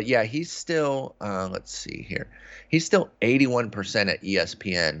for it. But yeah, he's still. Let's see here. He's still 81% at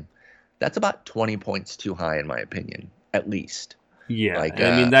ESPN. That's about 20 points too high, in my opinion, at least. Yeah, I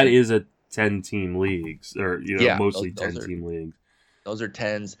mean that is a 10-team leagues, or mostly 10-team leagues. Those are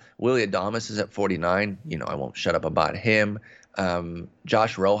 10s. Willy Adames is at 49. I won't shut up about him.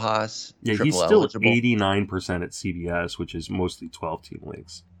 Josh Rojas. Yeah, he's still eligible. 89% at CBS, which is mostly 12-team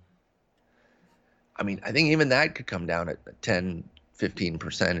leagues. I mean, I think even that could come down at 10, 15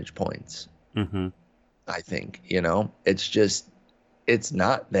 percentage points. Mm-hmm. I think, it's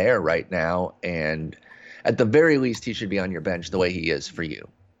not there right now. And at the very least, he should be on your bench the way he is for you.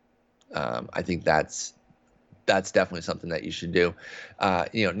 I think that's definitely something that you should do.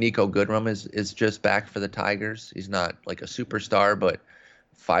 Nico Goodrum is just back for the Tigers. He's not like a superstar, but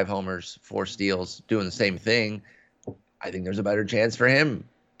 5 homers, 4 steals, doing the same thing. I think there's a better chance for him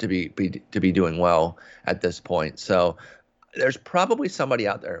to be doing well at this point. So there's probably somebody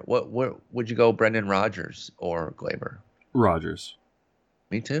out there. What would you go, Brendan Rodgers or Gleyber? Rodgers.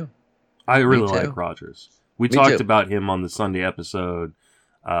 Me too. I really like Rodgers. We talked about him on the Sunday episode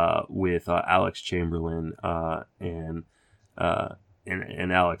with Alex Chamberlain, and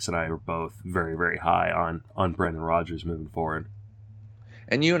Alex and I are both very, very high on Brendan Rodgers moving forward.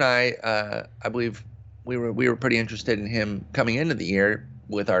 And you and I believe we were pretty interested in him coming into the year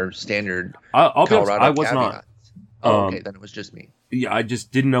with our standard Colorado I was caveats. Not. Oh, okay, then it was just me. Yeah, I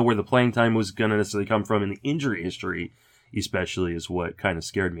just didn't know where the playing time was going to necessarily come from, and the injury history especially is what kind of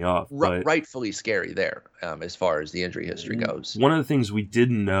scared me off. But rightfully scary there, as far as the injury history goes. One of the things we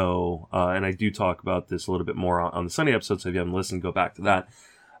didn't know, and I do talk about this a little bit more on the Sunday episode, so if you haven't listened, go back to that.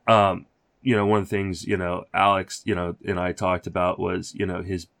 One of the things, Alex, and I talked about was,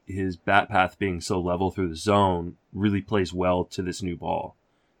 his bat path being so level through the zone really plays well to this new ball.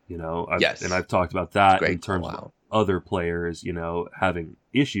 Yes. And I've talked about that in terms of other players, having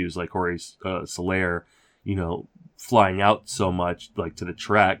issues like Jorge Soler, flying out so much like to the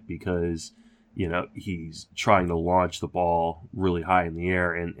track because he's trying to launch the ball really high in the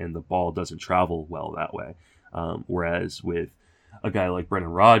air and the ball doesn't travel well that way, whereas with a guy like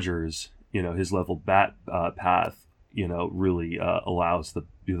Brendan Rodgers, his level bat path really allows the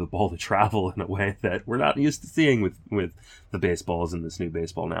ball to travel in a way that we're not used to seeing with the baseballs in this new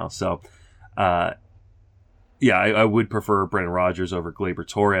baseball now. So I would prefer Brendan Rodgers over Gleyber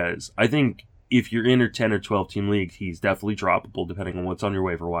Torres. I think if you're in a 10 or 12-team league, he's definitely droppable depending on what's on your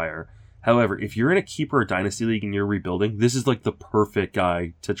waiver wire. However, if you're in a keeper or dynasty league and you're rebuilding, this is like the perfect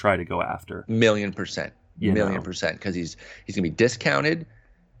guy to try to go after. 1,000,000%. 1,000,000%. Because he's going to be discounted.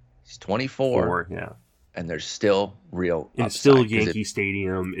 He's 24. Yeah. And there's still real upside. It's still Yankee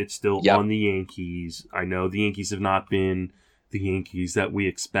Stadium. It's still on the Yankees. I know the Yankees have not been the Yankees that we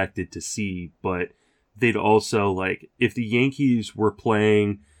expected to see, but they'd also, like, if the Yankees were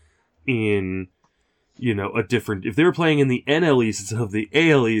playing in if they were playing in the NL East instead of the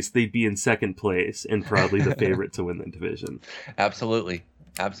AL East, they'd be in second place and probably the favorite to win the division. Absolutely.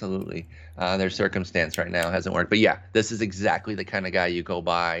 Their circumstance right now hasn't worked, but yeah, this is exactly the kind of guy you go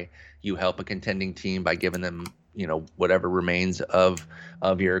by. You help a contending team by giving them whatever remains of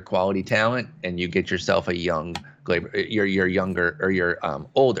your quality talent, and you get yourself a young your younger or your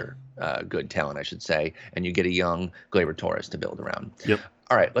older good talent, I should say, and you get a young Gleyber Torres to build around. Yep.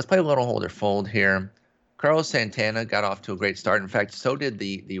 All right, let's play a little hold or fold here. Carlos Santana got off to a great start. In fact, so did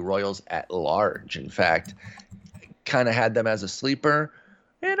the Royals at large. In fact, kind of had them as a sleeper,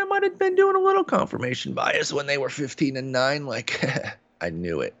 and I might have been doing a little confirmation bias when they were 15-9. Like, I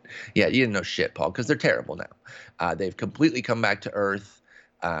knew it. Yeah, you didn't know shit, Paul, because they're terrible now. They've completely come back to earth,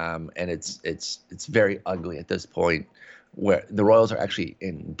 and it's very ugly at this point, where the Royals are actually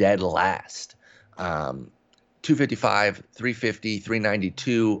in dead last. 255, 350,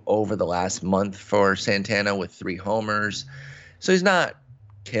 392 over the last month for Santana with 3 homers. So he's not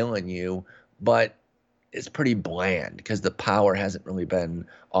killing you, but it's pretty bland because the power hasn't really been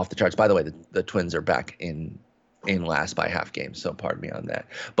off the charts. By the way, the Twins are back in last by half game, so pardon me on that.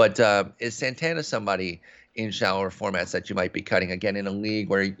 But is Santana somebody in shallower formats that you might be cutting again in a league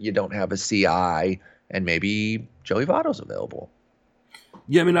where you don't have a CI and maybe Joey Votto's available?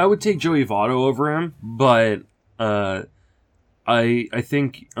 Yeah, I mean, I would take Joey Votto over him, but I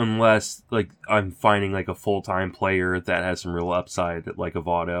think unless like I'm finding like a full-time player that has some real upside like a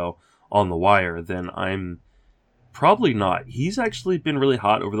Votto on the wire, then I'm probably not. He's actually been really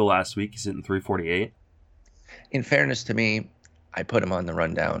hot over the last week. He's hitting 348. In fairness to me, I put him on the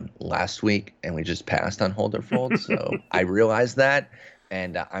rundown last week, and we just passed on Holderfold, so I realized that,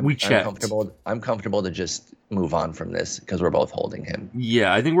 and I'm comfortable. I'm comfortable to just move on from this because we're both holding him.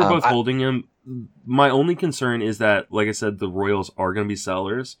 Yeah, I think we're both holding him. My only concern is that, like I said, the Royals are going to be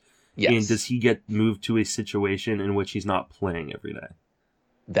sellers. Yes. And does he get moved to a situation in which he's not playing every day?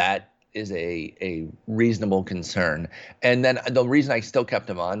 That is a reasonable concern. And then the reason I still kept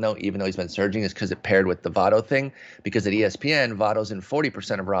him on, though, even though he's been surging, is because it paired with the Votto thing. Because at ESPN, Votto's in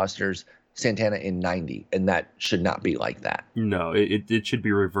 40% of rosters, Santana in 90%. And that should not be like that. No, it should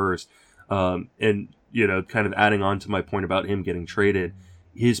be reversed. And, you know, kind of adding on to my point about him getting traded,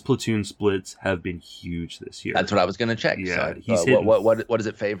 his platoon splits have been huge this year. That's what I was going to check. Yeah, so, he's hitting, what does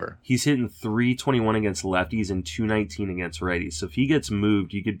it favor? He's hitting 321 against lefties and 219 against righties. So if he gets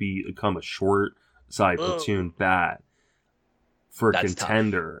moved, he could become a short side platoon bat for a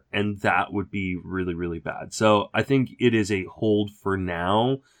contender, tough. And that would be really, really bad. So I think it is a hold for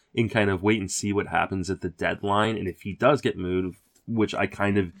now and kind of wait and see what happens at the deadline. And if he does get moved, which I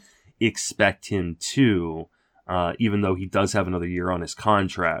kind of expect him to, even though he does have another year on his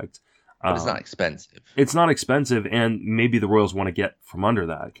contract. But it's not expensive. It's not expensive, and maybe the Royals want to get from under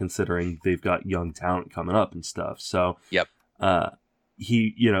that, considering they've got young talent coming up and stuff. So, yep.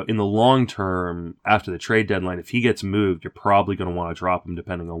 He, you know, in the long term, after the trade deadline, if he gets moved, you're probably going to want to drop him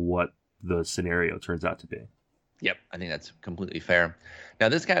depending on what the scenario turns out to be. Yep, I think that's completely fair. Now,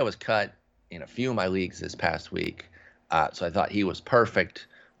 this guy was cut in a few of my leagues this past week, so I thought he was perfect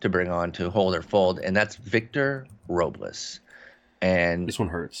to bring on to hold or fold, and that's Victor Robles. And this one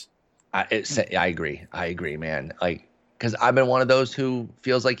hurts. I agree, man. Like, because I've been one of those who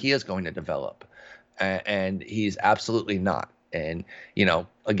feels like he is going to develop, and he's absolutely not. And, you know,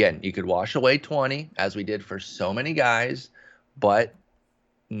 again, you could wash away 20, as we did for so many guys, but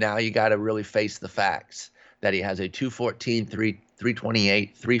now you got to really face the facts that he has a 214,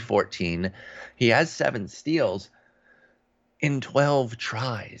 328, 314. He has 7 steals in 12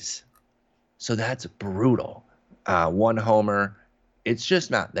 tries. So that's brutal. 1 homer. It's just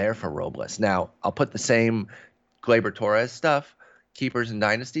not there for Robles. Now, I'll put the same Gleyber Torres stuff. Keepers and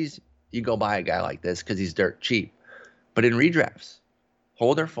dynasties, you go buy a guy like this because he's dirt cheap. But in redrafts,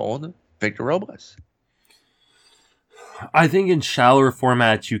 hold or fold Victor Robles. I think in shallower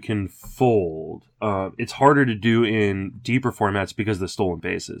formats you can fold. It's harder to do in deeper formats because of the stolen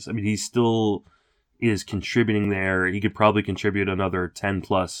bases. I mean, he still is contributing there. He could probably contribute another 10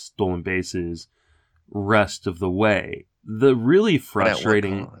 plus stolen bases rest of the way. The really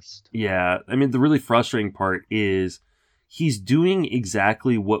frustrating, the really frustrating part is he's doing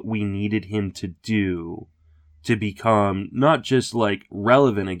exactly what we needed him to do to become not just like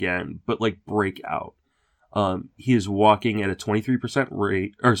relevant again, but like break out. He is walking at a 23%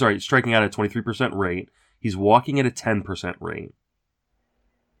 rate, striking out at a 23% rate. He's walking at a 10% rate.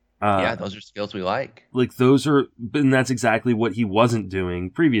 Those are skills we like. Like and that's exactly what he wasn't doing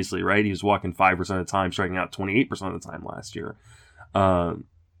previously, right? He was walking 5% of the time, striking out 28% of the time last year.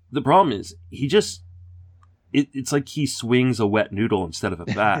 The problem is it's like he swings a wet noodle instead of a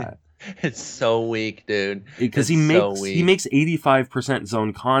bat. It's so weak, dude. Because he makes 85%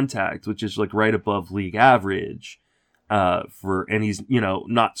 zone contact, which is like right above league average. And he's, you know,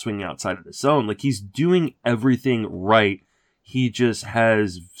 not swinging outside of the zone. Like he's doing everything right. He just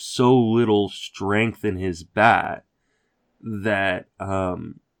has so little strength in his bat that,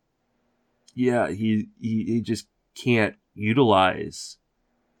 he just can't utilize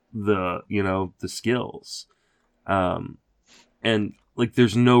the skills. And like,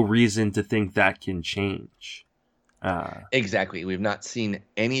 there's no reason to think that can change. Exactly. We've not seen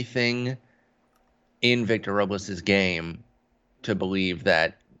anything in Victor Robles' game to believe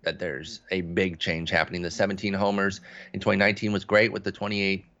that there's a big change happening. The 17 homers in 2019 was great with the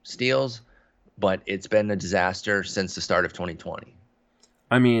 28 steals, but it's been a disaster since the start of 2020.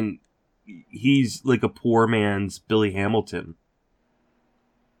 I mean, he's like a poor man's Billy Hamilton.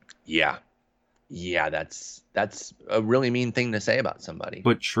 Yeah, that's a really mean thing to say about somebody.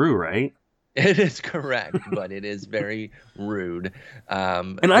 But true, right? It is correct, but it is very rude.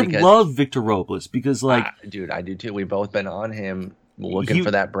 And I love Victor Robles because, like, dude, I do too. We've both been on him looking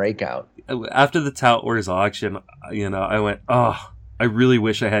for that breakout. After the Tout Wars auction, I went, oh, I really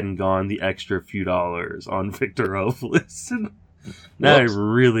wish I hadn't gone the extra few dollars on Victor Robles. Now I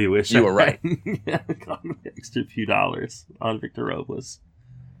really wish you were right. Gone the extra few dollars on Victor Robles.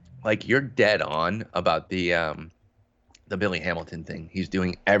 Like, you're dead on about the Billy Hamilton thing. He's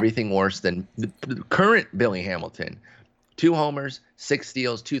doing everything worse than the current Billy Hamilton. 2 homers, 6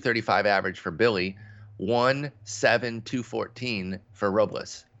 steals, 235 average for Billy, 1.7, 214 for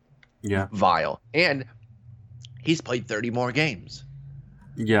Robles. Yeah. Vile. And he's played 30 more games.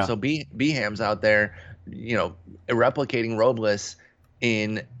 Yeah. So B-Ham's out there, replicating Robles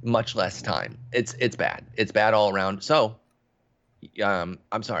in much less time. It's bad. It's bad all around. So, I'm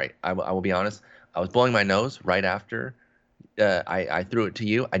sorry. I will be honest. I was blowing my nose right after I threw it to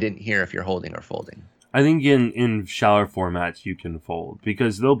you. I didn't hear if you're holding or folding. I think in shallower formats you can fold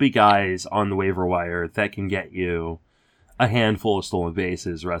because there'll be guys on the waiver wire that can get you a handful of stolen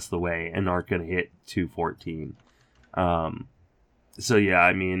bases rest of the way and aren't going to hit 214. So yeah,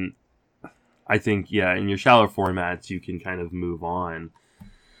 I mean, I think in your shallower formats you can kind of move on.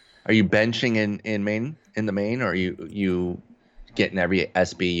 Are you benching in the main, or are you getting every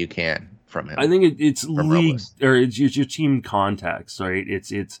SB you can from him? I think it's league Robles. Or it's your team context, right?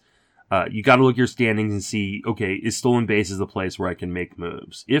 It's you got to look at your standings and see, okay, is stolen bases the place where I can make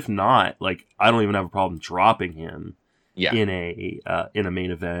moves? If not, like, I don't even have a problem dropping him in a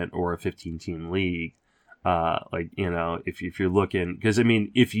main event or a 15-team league. If you're looking, because I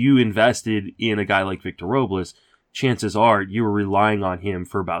mean, if you invested in a guy like Victor Robles, chances are you were relying on him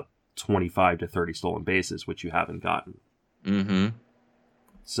for about 25 to 30 stolen bases, which you haven't gotten. Mm-hmm.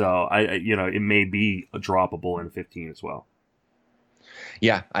 So it may be a droppable in a 15 as well.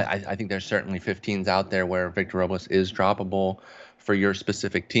 Yeah, I think there's certainly 15s out there where Victor Robles is droppable for your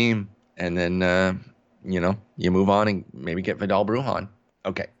specific team, and then you move on and maybe get Vidal Brujan.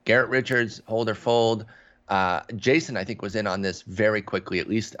 Okay, Garrett Richards, hold or fold. Jason, I think, was in on this very quickly, at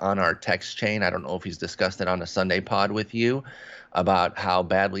least on our text chain. I don't know if he's discussed it on a Sunday pod with you about how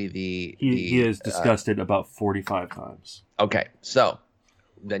badly he has discussed it about 45 times. Okay, so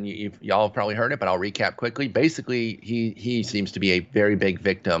then y'all have probably heard it, but I'll recap quickly. Basically, he seems to be a very big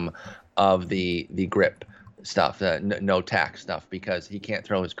victim of the grip stuff, the no tack stuff, because he can't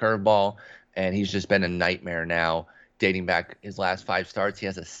throw his curveball, and he's just been a nightmare now dating back his last 5 starts. He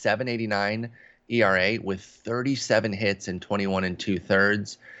has a 7.89 ERA with 37 hits and 21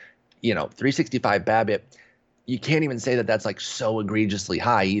 2/3. 365 BABIP. You can't even say that that's like so egregiously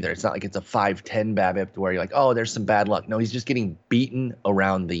high either. It's not like it's a 5.10 BABIP where you're like, oh, there's some bad luck. No, he's just getting beaten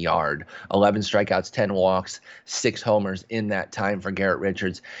around the yard. 11 strikeouts, 10 walks, 6 homers in that time for Garrett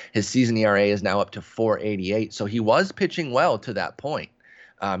Richards. His season ERA is now up to 4.88. So he was pitching well to that point,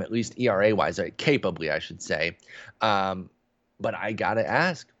 at least ERA-wise, capably, I should say. But I got to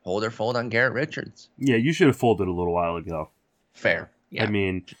ask, hold or fold on Garrett Richards? Yeah, you should have folded a little while ago. Fair. Yeah. I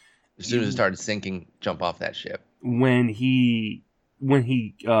mean, as soon as it started sinking, jump off that ship. When he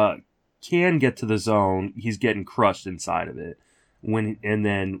can get to the zone, he's getting crushed inside of it. When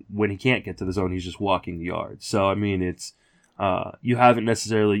he can't get to the zone, he's just walking the yard. So I mean, it's you've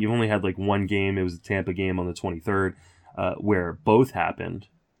only had like one game. It was the Tampa game on the 23rd, where both happened.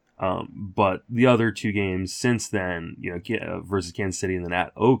 But the other 2 games since then, versus Kansas City and then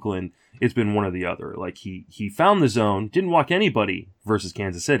at Oakland, it's been one or the other. Like he found the zone, didn't walk anybody versus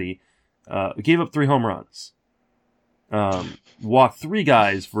Kansas City, gave up 3 home runs, walked 3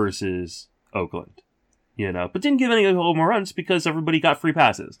 guys versus Oakland, but didn't give any home runs because everybody got free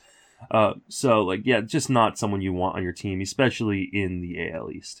passes. So just not someone you want on your team, especially in the AL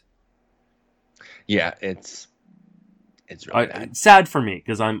East. Yeah, it's really bad. Sad for me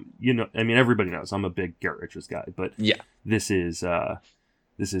because everybody knows I'm a big Garrett Richards guy, but yeah, this is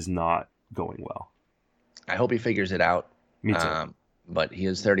not going well. I hope he figures it out. Me too. But he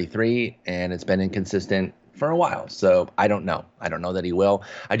is 33 and it's been inconsistent for a while, so I don't know. I don't know that he will.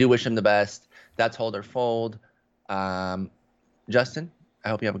 I do wish him the best. That's hold or fold. Justin, I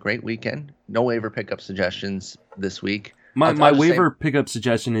hope you have a great weekend. No waiver pickup suggestions this week. My waiver pickup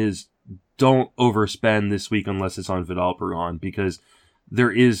suggestion is, don't overspend this week unless it's on Vidal Brujan, because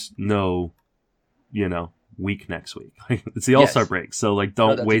there is no, week next week. It's the All-Star break. So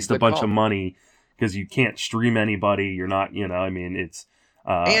don't waste a bunch of money because you can't stream anybody. You're not, it's.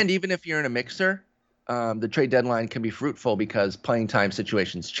 And even if you're in a mixer, the trade deadline can be fruitful because playing time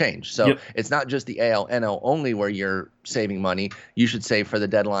situations change. So It's not just the AL, NL only where you're saving money. You should save for the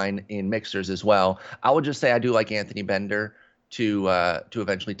deadline in mixers as well. I would just say I do like Anthony Bender to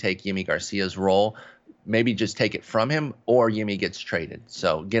eventually take Yimi Garcia's role. Maybe just take it from him, or Yimi gets traded.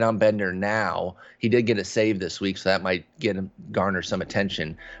 So get on Bender now. He did get a save this week, so that might garner some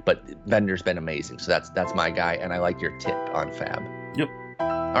attention. But Bender's been amazing, so that's my guy, and I like your tip on Fab. Yep.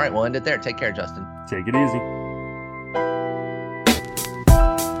 All right, we'll end it there. Take care, Justin. Take it easy.